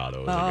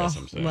avocado, I guess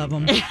I'm saying. Love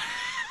them.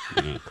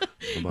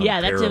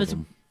 Yeah, that was.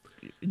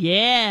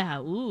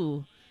 Yeah,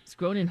 ooh. It's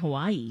grown in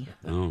Hawaii.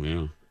 Oh,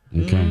 yeah.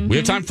 Okay. We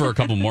have time for a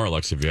couple more,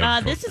 Alexa, if you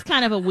have. This is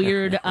kind of a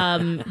weird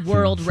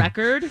world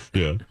record.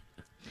 Yeah.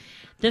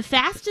 The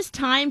fastest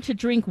time to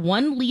drink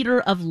 1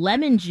 liter of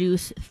lemon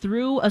juice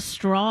through a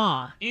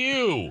straw.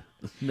 Ew.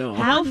 No.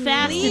 How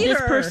fast did this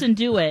person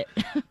do it?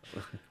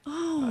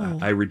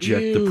 I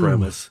reject the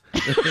premise.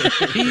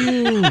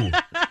 Ew.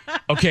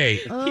 Okay.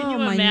 Oh, you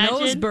my imagine?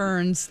 nose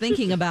burns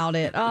thinking about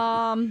it.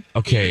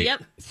 Okay.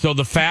 Yep. So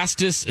the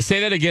fastest. Say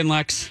that again,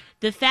 Lex.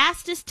 The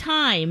fastest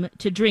time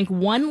to drink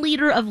 1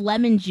 liter of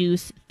lemon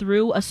juice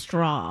through a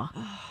straw.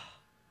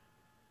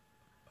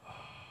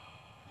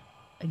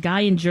 A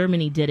guy in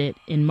Germany did it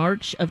in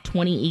March of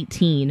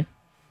 2018.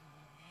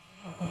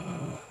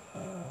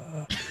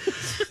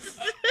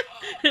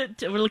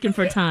 We're looking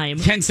for time.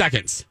 10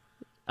 seconds.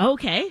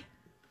 Okay.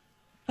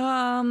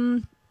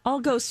 I'll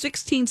go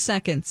 16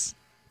 seconds.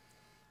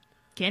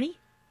 Kenny?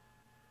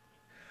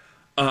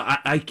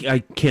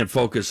 I can't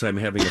focus. I'm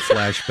having a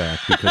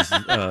flashback because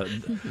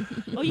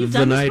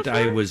the night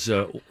I was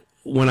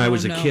when I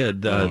was a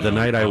kid, the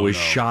night I was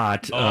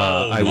shot,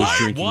 I was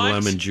drinking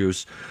lemon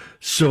juice.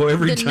 So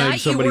every time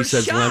somebody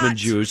says lemon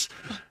juice,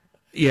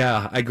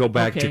 yeah, I go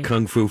back to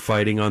kung fu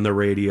fighting on the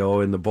radio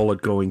and the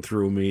bullet going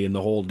through me and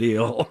the whole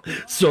deal.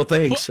 So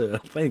thanks,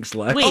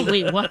 Lex.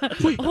 Wait, what?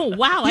 Oh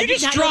wow! You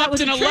just dropped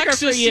an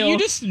Alexis. You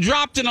just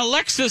dropped an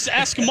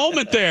Alexis-esque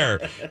moment there.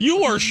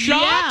 You were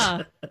shot.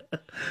 Yeah.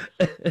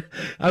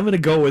 I'm going to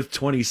go with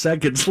 20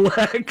 seconds,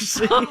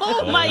 Lex.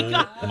 Oh my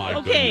god! My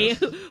okay,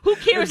 who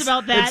cares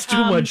about that?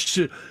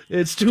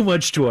 It's too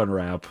much to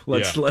unwrap.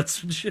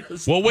 Let's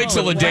just. We'll wait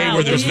till a day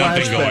where there's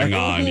nothing going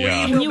on.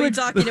 Yeah, We'll be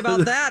talking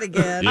about that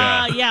again.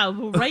 Yeah,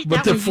 right.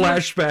 But the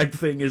flashback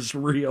thing is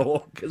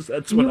real because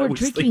that's what I was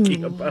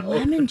thinking about.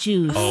 Lemon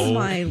juice. Oh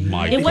my!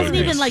 It wasn't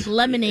even like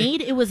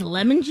lemonade. It was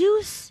lemon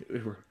juice.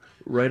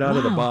 Right out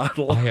of the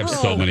bottle. I have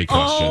so many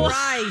questions. Oh,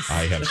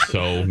 I have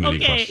so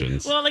many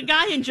questions. Well, the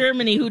guy in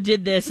Germany who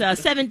did this,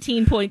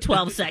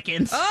 17.12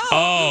 seconds.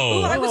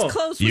 Oh, I was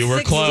close. You were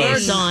 16.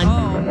 close.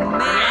 Oh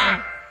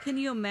man, can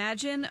you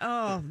imagine?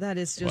 Oh, that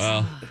is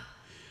just.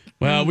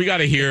 Well, we got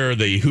to hear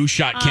the Who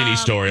Shot Kenny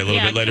story a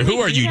little bit later. Who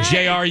are you,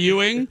 J.R.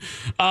 Ewing?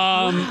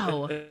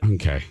 Wow.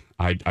 Okay.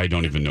 I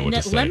don't even know what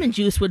to say. Lemon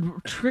juice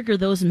would trigger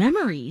those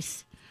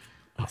memories.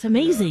 It's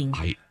amazing.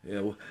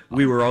 Yeah,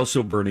 we were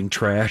also burning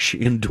trash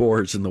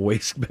indoors in the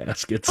waste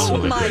baskets. Oh, so,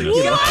 my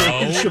you know,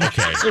 God.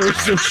 Okay. There were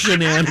some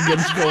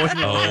shenanigans going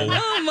on.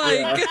 Oh,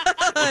 my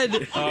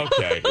God.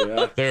 Okay.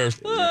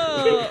 There's.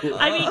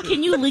 I mean,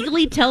 can you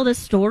legally tell the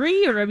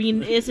story, or I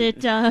mean, is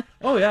it?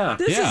 Oh yeah,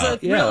 This is a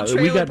real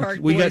trailer park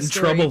we boy got in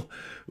story. trouble.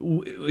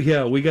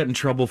 We got in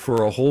trouble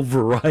for a whole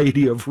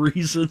variety of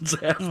reasons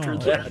after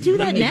that. Do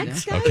that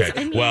next, guys. Okay.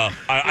 I mean, Well,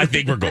 I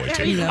think we're going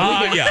to.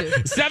 Yeah.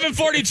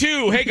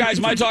 742. Hey, guys,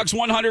 My Talk's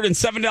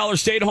 $107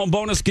 stay-at-home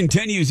bonus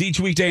continues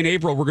each weekday in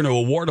April. We're going to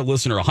award a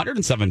listener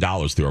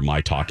 $107 through our My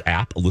Talk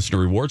app, a listener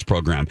rewards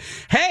program.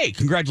 Hey,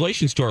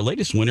 congratulations to our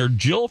latest winner,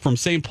 Jill from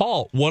St.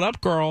 Paul. What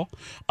up, girl?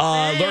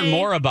 Learn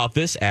more about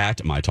this at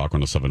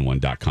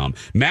mytalk1071.com.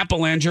 Matt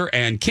Belanger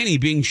and Kenny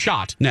being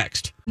shot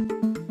next.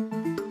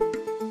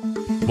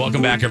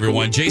 Welcome back,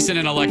 everyone. Jason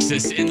and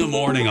Alexis in the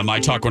morning on My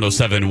Talk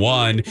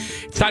 1071.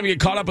 It's time to get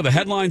caught up with the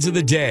headlines of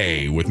the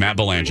day with Matt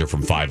Belanger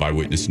from 5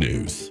 Eyewitness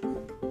News.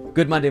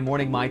 Good Monday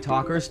morning, My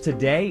Talkers.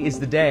 Today is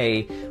the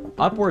day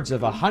upwards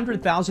of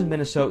 100,000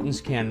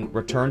 Minnesotans can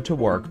return to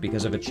work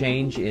because of a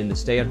change in the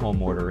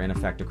stay-at-home order in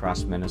effect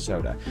across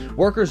Minnesota.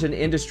 Workers in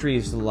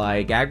industries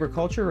like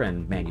agriculture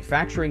and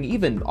manufacturing,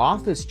 even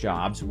office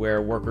jobs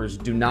where workers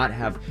do not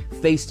have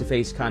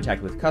face-to-face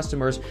contact with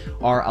customers,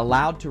 are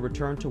allowed to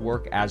return to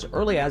work as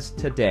early as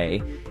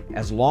today,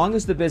 as long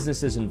as the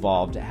businesses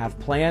involved have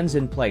plans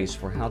in place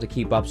for how to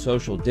keep up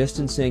social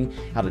distancing,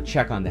 how to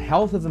check on the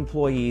health of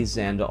employees,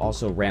 and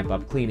also ramp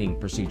up cleaning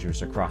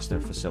procedures across their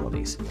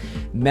facilities.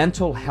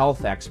 Mental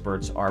health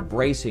experts are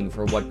bracing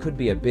for what could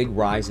be a big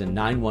rise in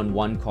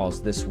 911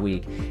 calls this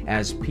week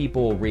as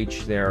people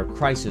reach their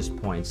crisis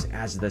points.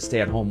 As the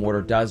stay-at-home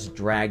order does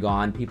drag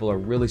on, people are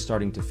really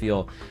starting to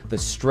feel the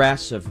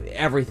stress of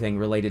everything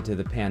related to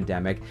the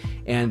pandemic,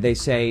 and they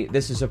say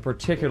this is a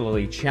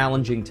particularly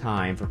challenging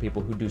time for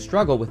people who do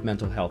struggle with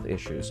mental health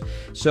issues.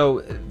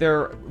 So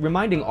they're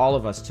reminding all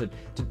of us to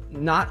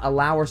not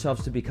allow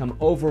ourselves to become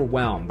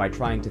overwhelmed by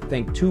trying to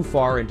think too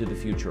far into the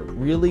future.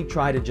 Really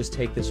try to just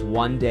take this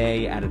one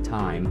day at a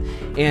time.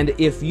 And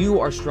if you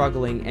are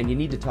struggling and you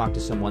need to talk to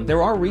someone,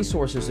 there are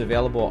resources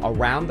available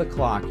around the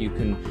clock you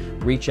can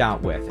reach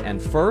out with.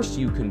 And first,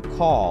 you can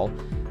call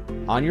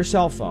on your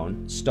cell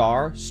phone, **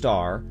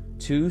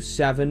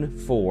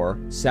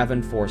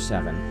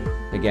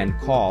 274-747. Again,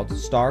 call **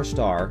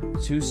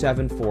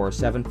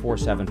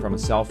 274-747 from a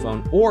cell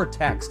phone, or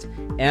text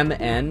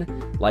MN,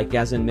 like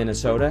as in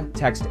Minnesota,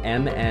 text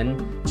MN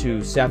to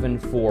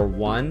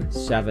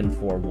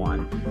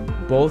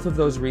 741-741. Both of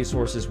those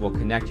resources will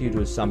connect you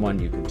to someone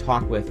you can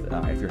talk with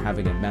if you're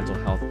having a mental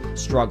health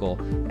struggle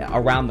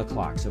around the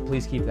clock. So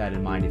please keep that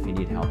in mind if you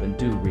need help, and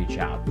do reach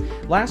out.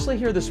 Lastly,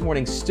 here this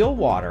morning,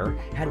 Stillwater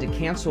had to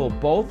cancel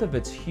both of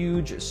its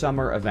huge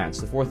summer events,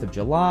 the 4th of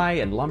July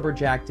and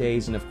Lumberjack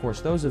Days, and of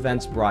course those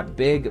events brought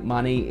big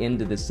money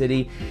into the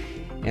city.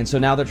 And so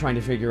now they're trying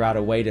to figure out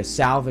a way to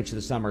salvage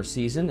the summer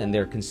season, and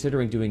they're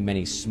considering doing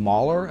many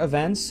smaller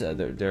events.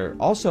 They're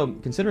also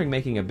considering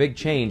making a big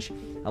change,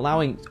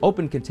 allowing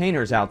open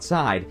containers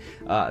outside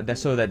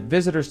so that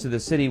visitors to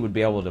the city would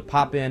be able to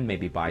pop in,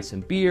 maybe buy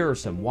some beer or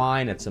some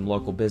wine at some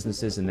local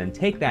businesses, and then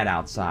take that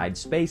outside,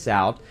 space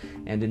out,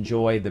 and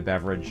enjoy the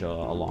beverage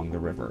along the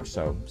river.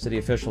 So city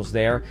officials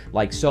there,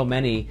 like so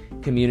many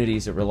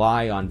communities that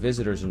rely on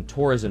visitors and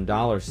tourism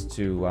dollars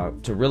to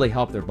really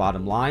help their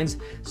bottom lines,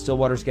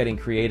 Stillwater's getting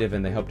creative,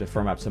 and they hope to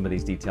firm up some of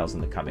these details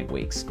in the coming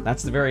weeks.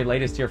 That's the very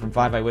latest here from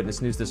 5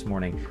 Eyewitness News this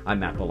morning. I'm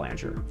Matt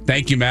Belanger.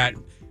 Thank you, Matt.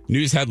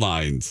 News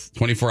headlines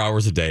 24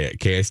 hours a day at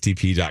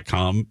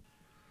KSTP.com.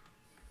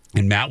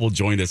 And Matt will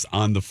join us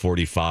on the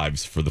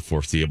 45s for the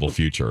foreseeable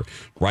future.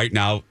 Right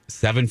now,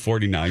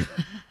 7:49.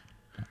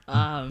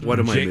 What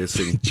am I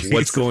missing?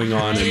 What's going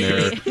on in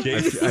there?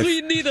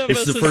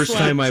 It's the first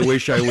time I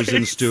wish I was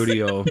in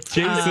studio.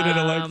 Jason and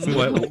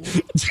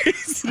Alexis.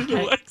 Jason and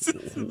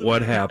Alexis.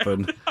 What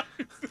happened?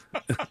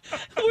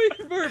 We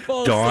were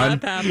both Dawn,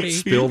 slap happy.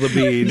 spill the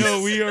beans.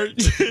 No, we are.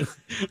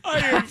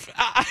 I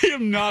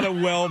am not a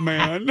well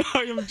man.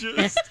 I am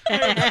just.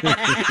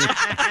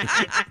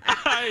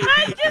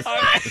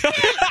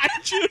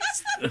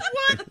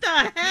 What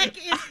the heck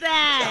is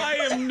that? I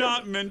am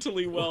not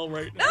mentally well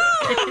right now.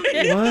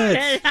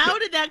 What? How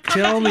did that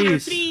come Tell to me. your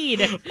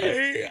feed?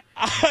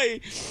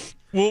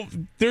 Well,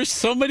 there's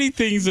so many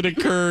things that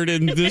occurred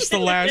in just the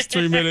last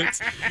 3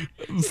 minutes.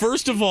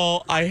 First of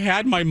all, I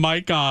had my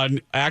mic on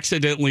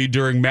accidentally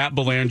during Matt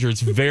Belanger's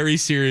very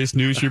serious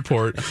news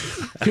report,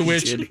 to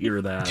which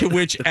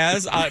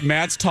as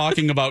Matt's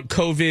talking about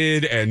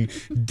COVID and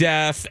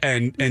death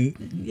and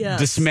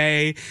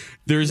dismay,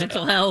 there's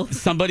mental health.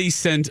 Somebody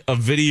sent a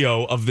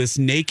video of this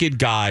naked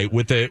guy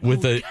with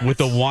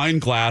a wine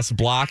glass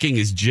blocking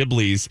his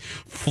giblies,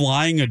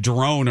 flying a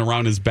drone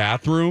around his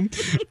bathroom,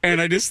 and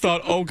I just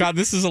thought, oh God,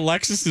 this is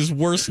Alexis's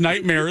worst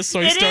nightmare. So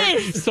I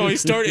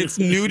start. It's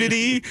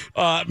nudity,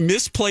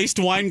 misplaced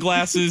wine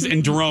glasses,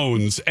 and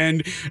drones,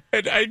 and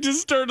I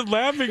just started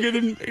laughing, and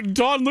then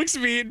Dawn looks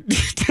at me and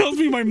tells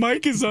me my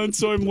mic is on,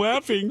 so I'm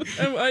laughing.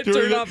 I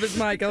turned off his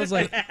mic. I was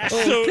like,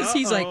 oh, because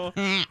he's like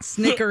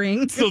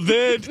snickering. So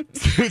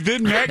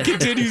then Matt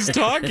continues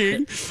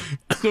talking.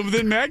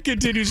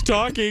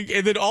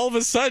 And then all of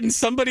a sudden,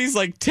 somebody's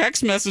like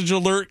text message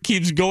alert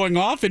keeps going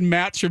off in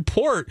Matt's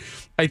report.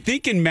 I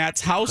think in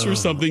Matt's house or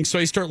something. So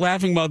I start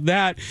laughing about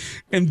that.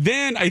 And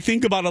then I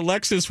think about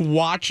Alexis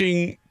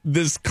watching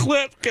this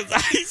clip because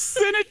I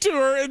sent it to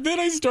her, and then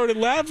I started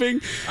laughing.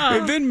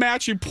 And then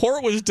Matt's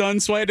report was done,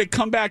 so I had to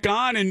come back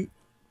on and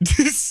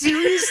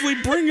seriously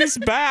bring us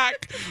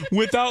back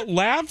without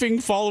laughing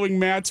following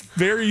Matt's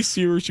very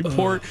serious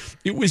report.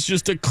 It was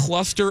just a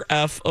cluster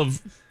F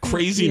of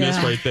craziness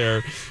right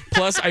there.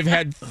 Plus, I've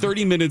had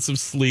 30 minutes of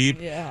sleep.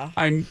 Yeah.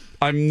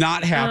 I'm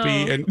not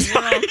happy, and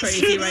we're all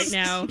crazy right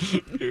now.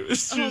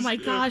 Oh my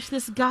gosh,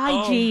 this guy,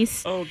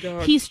 Jace. Oh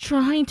god. He's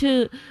trying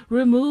to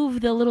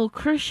remove the little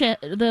crochet,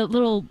 the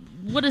little,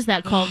 what is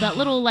that called? That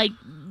little like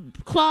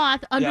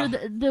cloth under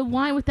the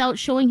wine without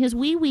showing his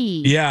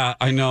wee-wee. Yeah,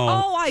 I know.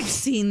 Oh, I've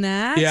seen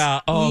that.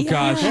 Yeah. Oh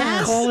gosh.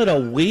 Don't call it a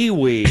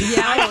wee-wee.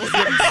 Yeah.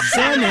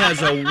 Son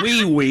has a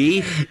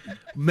wee-wee.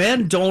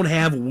 Men don't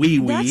have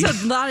wee-wee.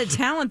 That's a lot of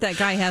talent that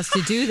guy has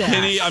to do that.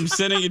 Kenny, I'm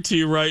sending it to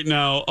you right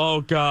now.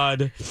 Oh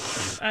God.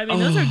 I mean,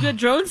 those are good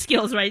drone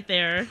skills right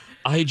there.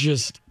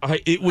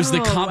 It was the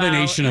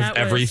combination of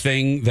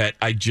everything that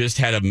I just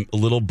had a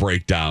little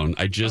breakdown.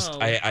 I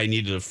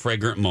needed a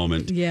fragrant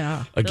moment.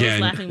 Yeah.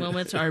 Again, those laughing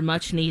moments are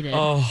much needed.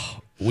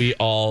 Oh,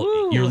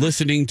 you're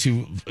listening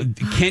to,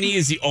 Kenny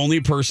is the only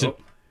person.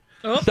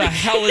 What the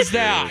hell is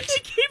that?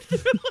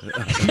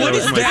 What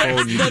is that?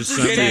 Phone you that's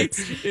just his sent me. text.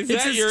 Is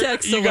it's that his your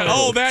text you got, alert.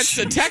 oh, that's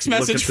a text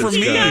message Look for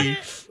at this me. guy.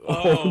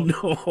 Oh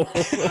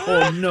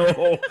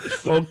no.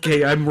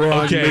 Okay, I'm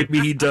wrong. Okay. Maybe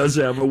he does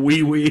have a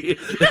wee-wee.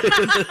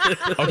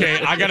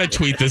 Okay, I gotta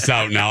tweet this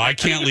out now. I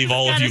can't leave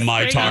all of you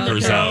my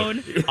talkers out.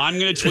 I'm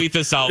gonna tweet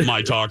this out,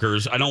 my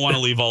talkers. I don't want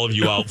to leave all of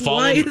you out.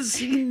 Why is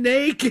he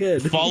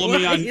naked? Follow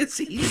me on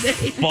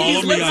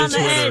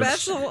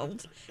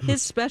Twitter.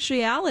 His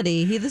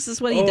speciality. This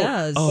is what he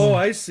does. Oh,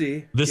 I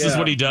see. This is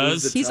what he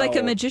does? He's like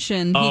a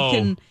magician.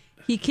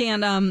 He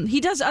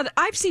does.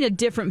 I've seen a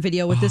different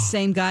video with this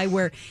same guy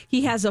where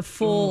he has a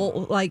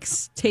full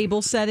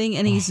table setting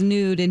and he's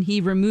nude and he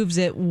removes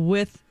it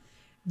with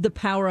the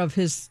power of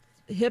his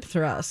hip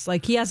thrust.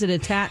 Like he has it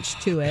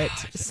attached to it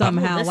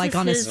somehow,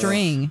 on a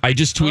string. I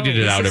just tweeted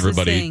it out,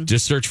 everybody. thing.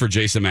 Just search for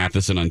Jason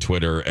Matheson on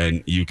Twitter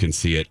and you can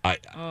see it.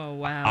 Oh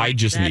wow! I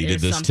just That needed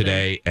is this something.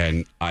 today,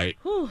 and I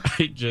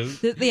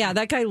just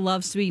That guy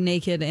loves to be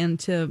naked and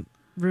to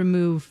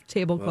remove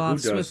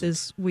tablecloths with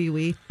his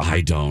wee-wee. I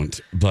don't,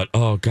 but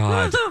oh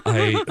god,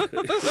 I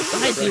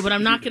do, but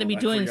I'm not going to be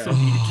doing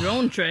some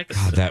drone tricks.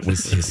 God, that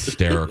was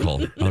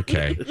hysterical.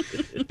 Okay,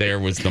 there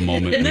was the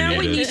moment. Now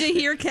we needed. need to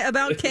hear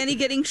about Kenny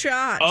getting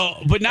shot. Oh,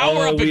 but now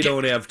we're up. We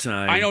don't have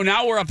time. I know.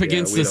 Now we're up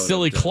against the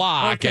silly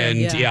clock,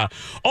 Okay,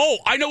 Oh,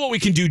 I know what we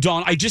can do,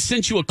 Dawn. I just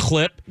sent you a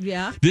clip.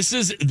 Yeah. This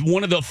is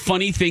one of the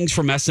funny things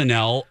from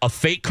SNL: a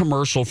fake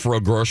commercial for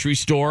a grocery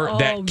store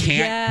that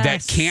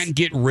can't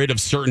get rid of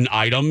certain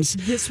items.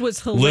 This was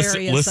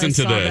hilarious. Listen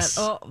to saw this.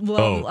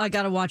 That. I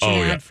got to watch an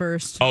ad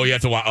first. Oh, you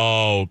have to watch.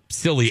 Oh,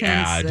 silly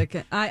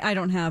ad. I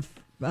don't have.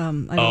 I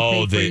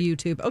don't pay for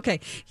YouTube. Okay,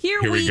 here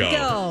we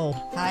go.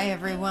 Hi,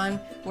 everyone.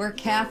 We're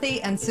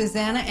Kathy and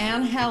Susanna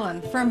Ann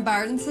Helen from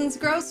Bartonson's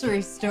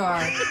grocery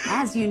store.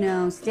 As you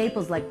know,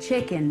 staples like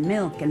chicken,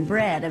 milk, and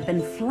bread have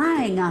been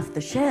flying off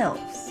the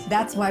shelves.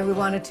 That's why we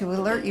wanted to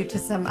alert you to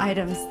some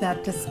items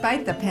that,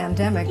 despite the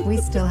pandemic, we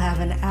still have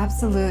an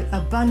absolute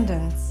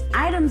abundance.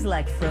 Items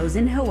like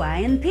frozen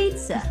Hawaiian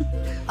pizza,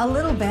 a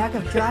little bag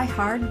of dry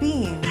hard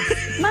beans,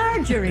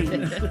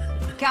 margarine,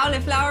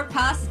 cauliflower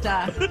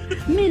pasta,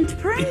 mint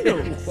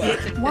Pringles,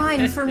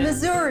 wine from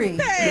Missouri,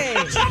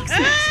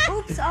 Chex-Mix,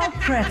 Oops All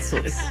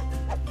Pretzels,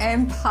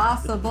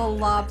 Impossible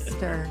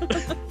Lobster,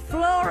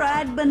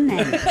 Fluoride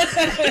Bananas,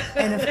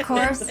 and of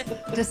course,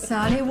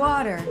 Dasani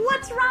water.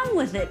 What's wrong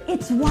with it?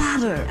 It's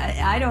water.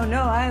 I don't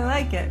know. I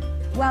like it.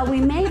 While we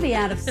may be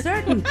out of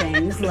certain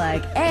things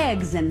like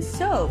eggs and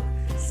soap,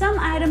 some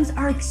items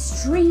are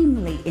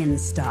extremely in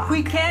stock.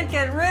 We can't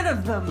get rid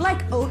of them.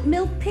 Like oat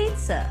milk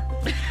pizza.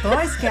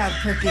 Boy Scout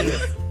cookies.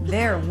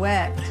 They're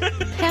wet.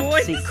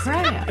 Pepsi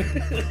crab.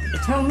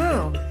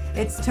 Tomu.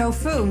 It's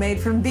tofu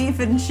made from beef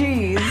and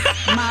cheese.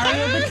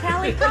 Mario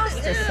Batali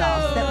pasta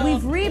sauce that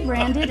we've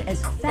rebranded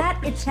as Fat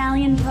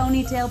Italian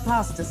Ponytail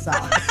Pasta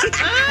Sauce.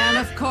 And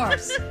of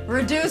course,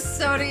 reduced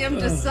sodium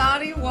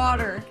Dasani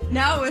water,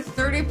 now with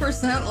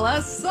 30%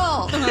 less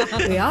salt.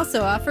 We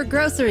also offer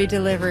grocery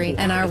delivery,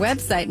 and our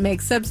website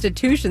makes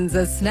substitutions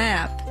a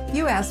snap.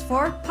 You asked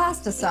for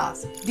pasta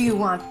sauce. Do you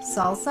want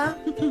salsa?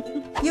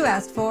 You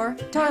asked for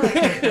toilet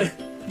paper.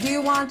 Do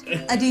you want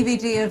a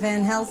DVD of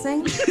Van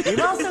Helsing?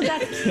 We've also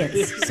got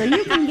kits so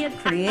you can get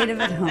creative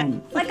at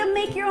home, like a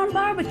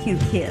make-your-own-barbecue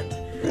kit,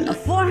 a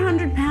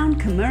 400-pound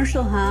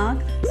commercial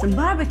hog, some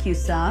barbecue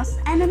sauce,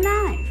 and a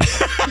knife.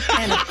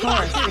 And of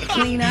course, the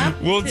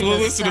cleanup. We'll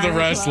listen to the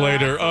rest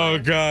later. Oh,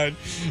 God.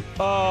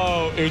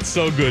 Oh, it's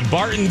so good.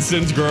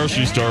 Bartonson's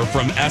Grocery Store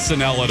from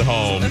SNL at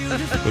Home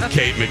with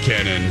Kate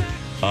McKinnon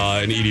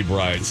and Edie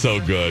Bryant. So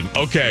good.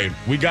 Okay,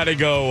 we got to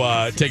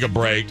go take a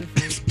break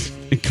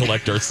and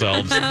collect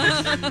ourselves.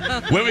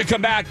 When we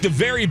come back, the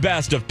very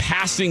best of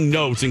passing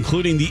notes,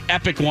 including the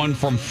epic one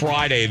from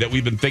Friday that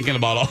we've been thinking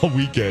about all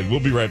weekend. We'll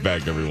be right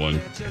back,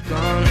 everyone.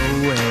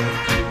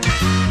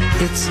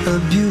 It's a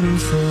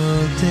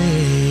beautiful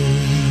day.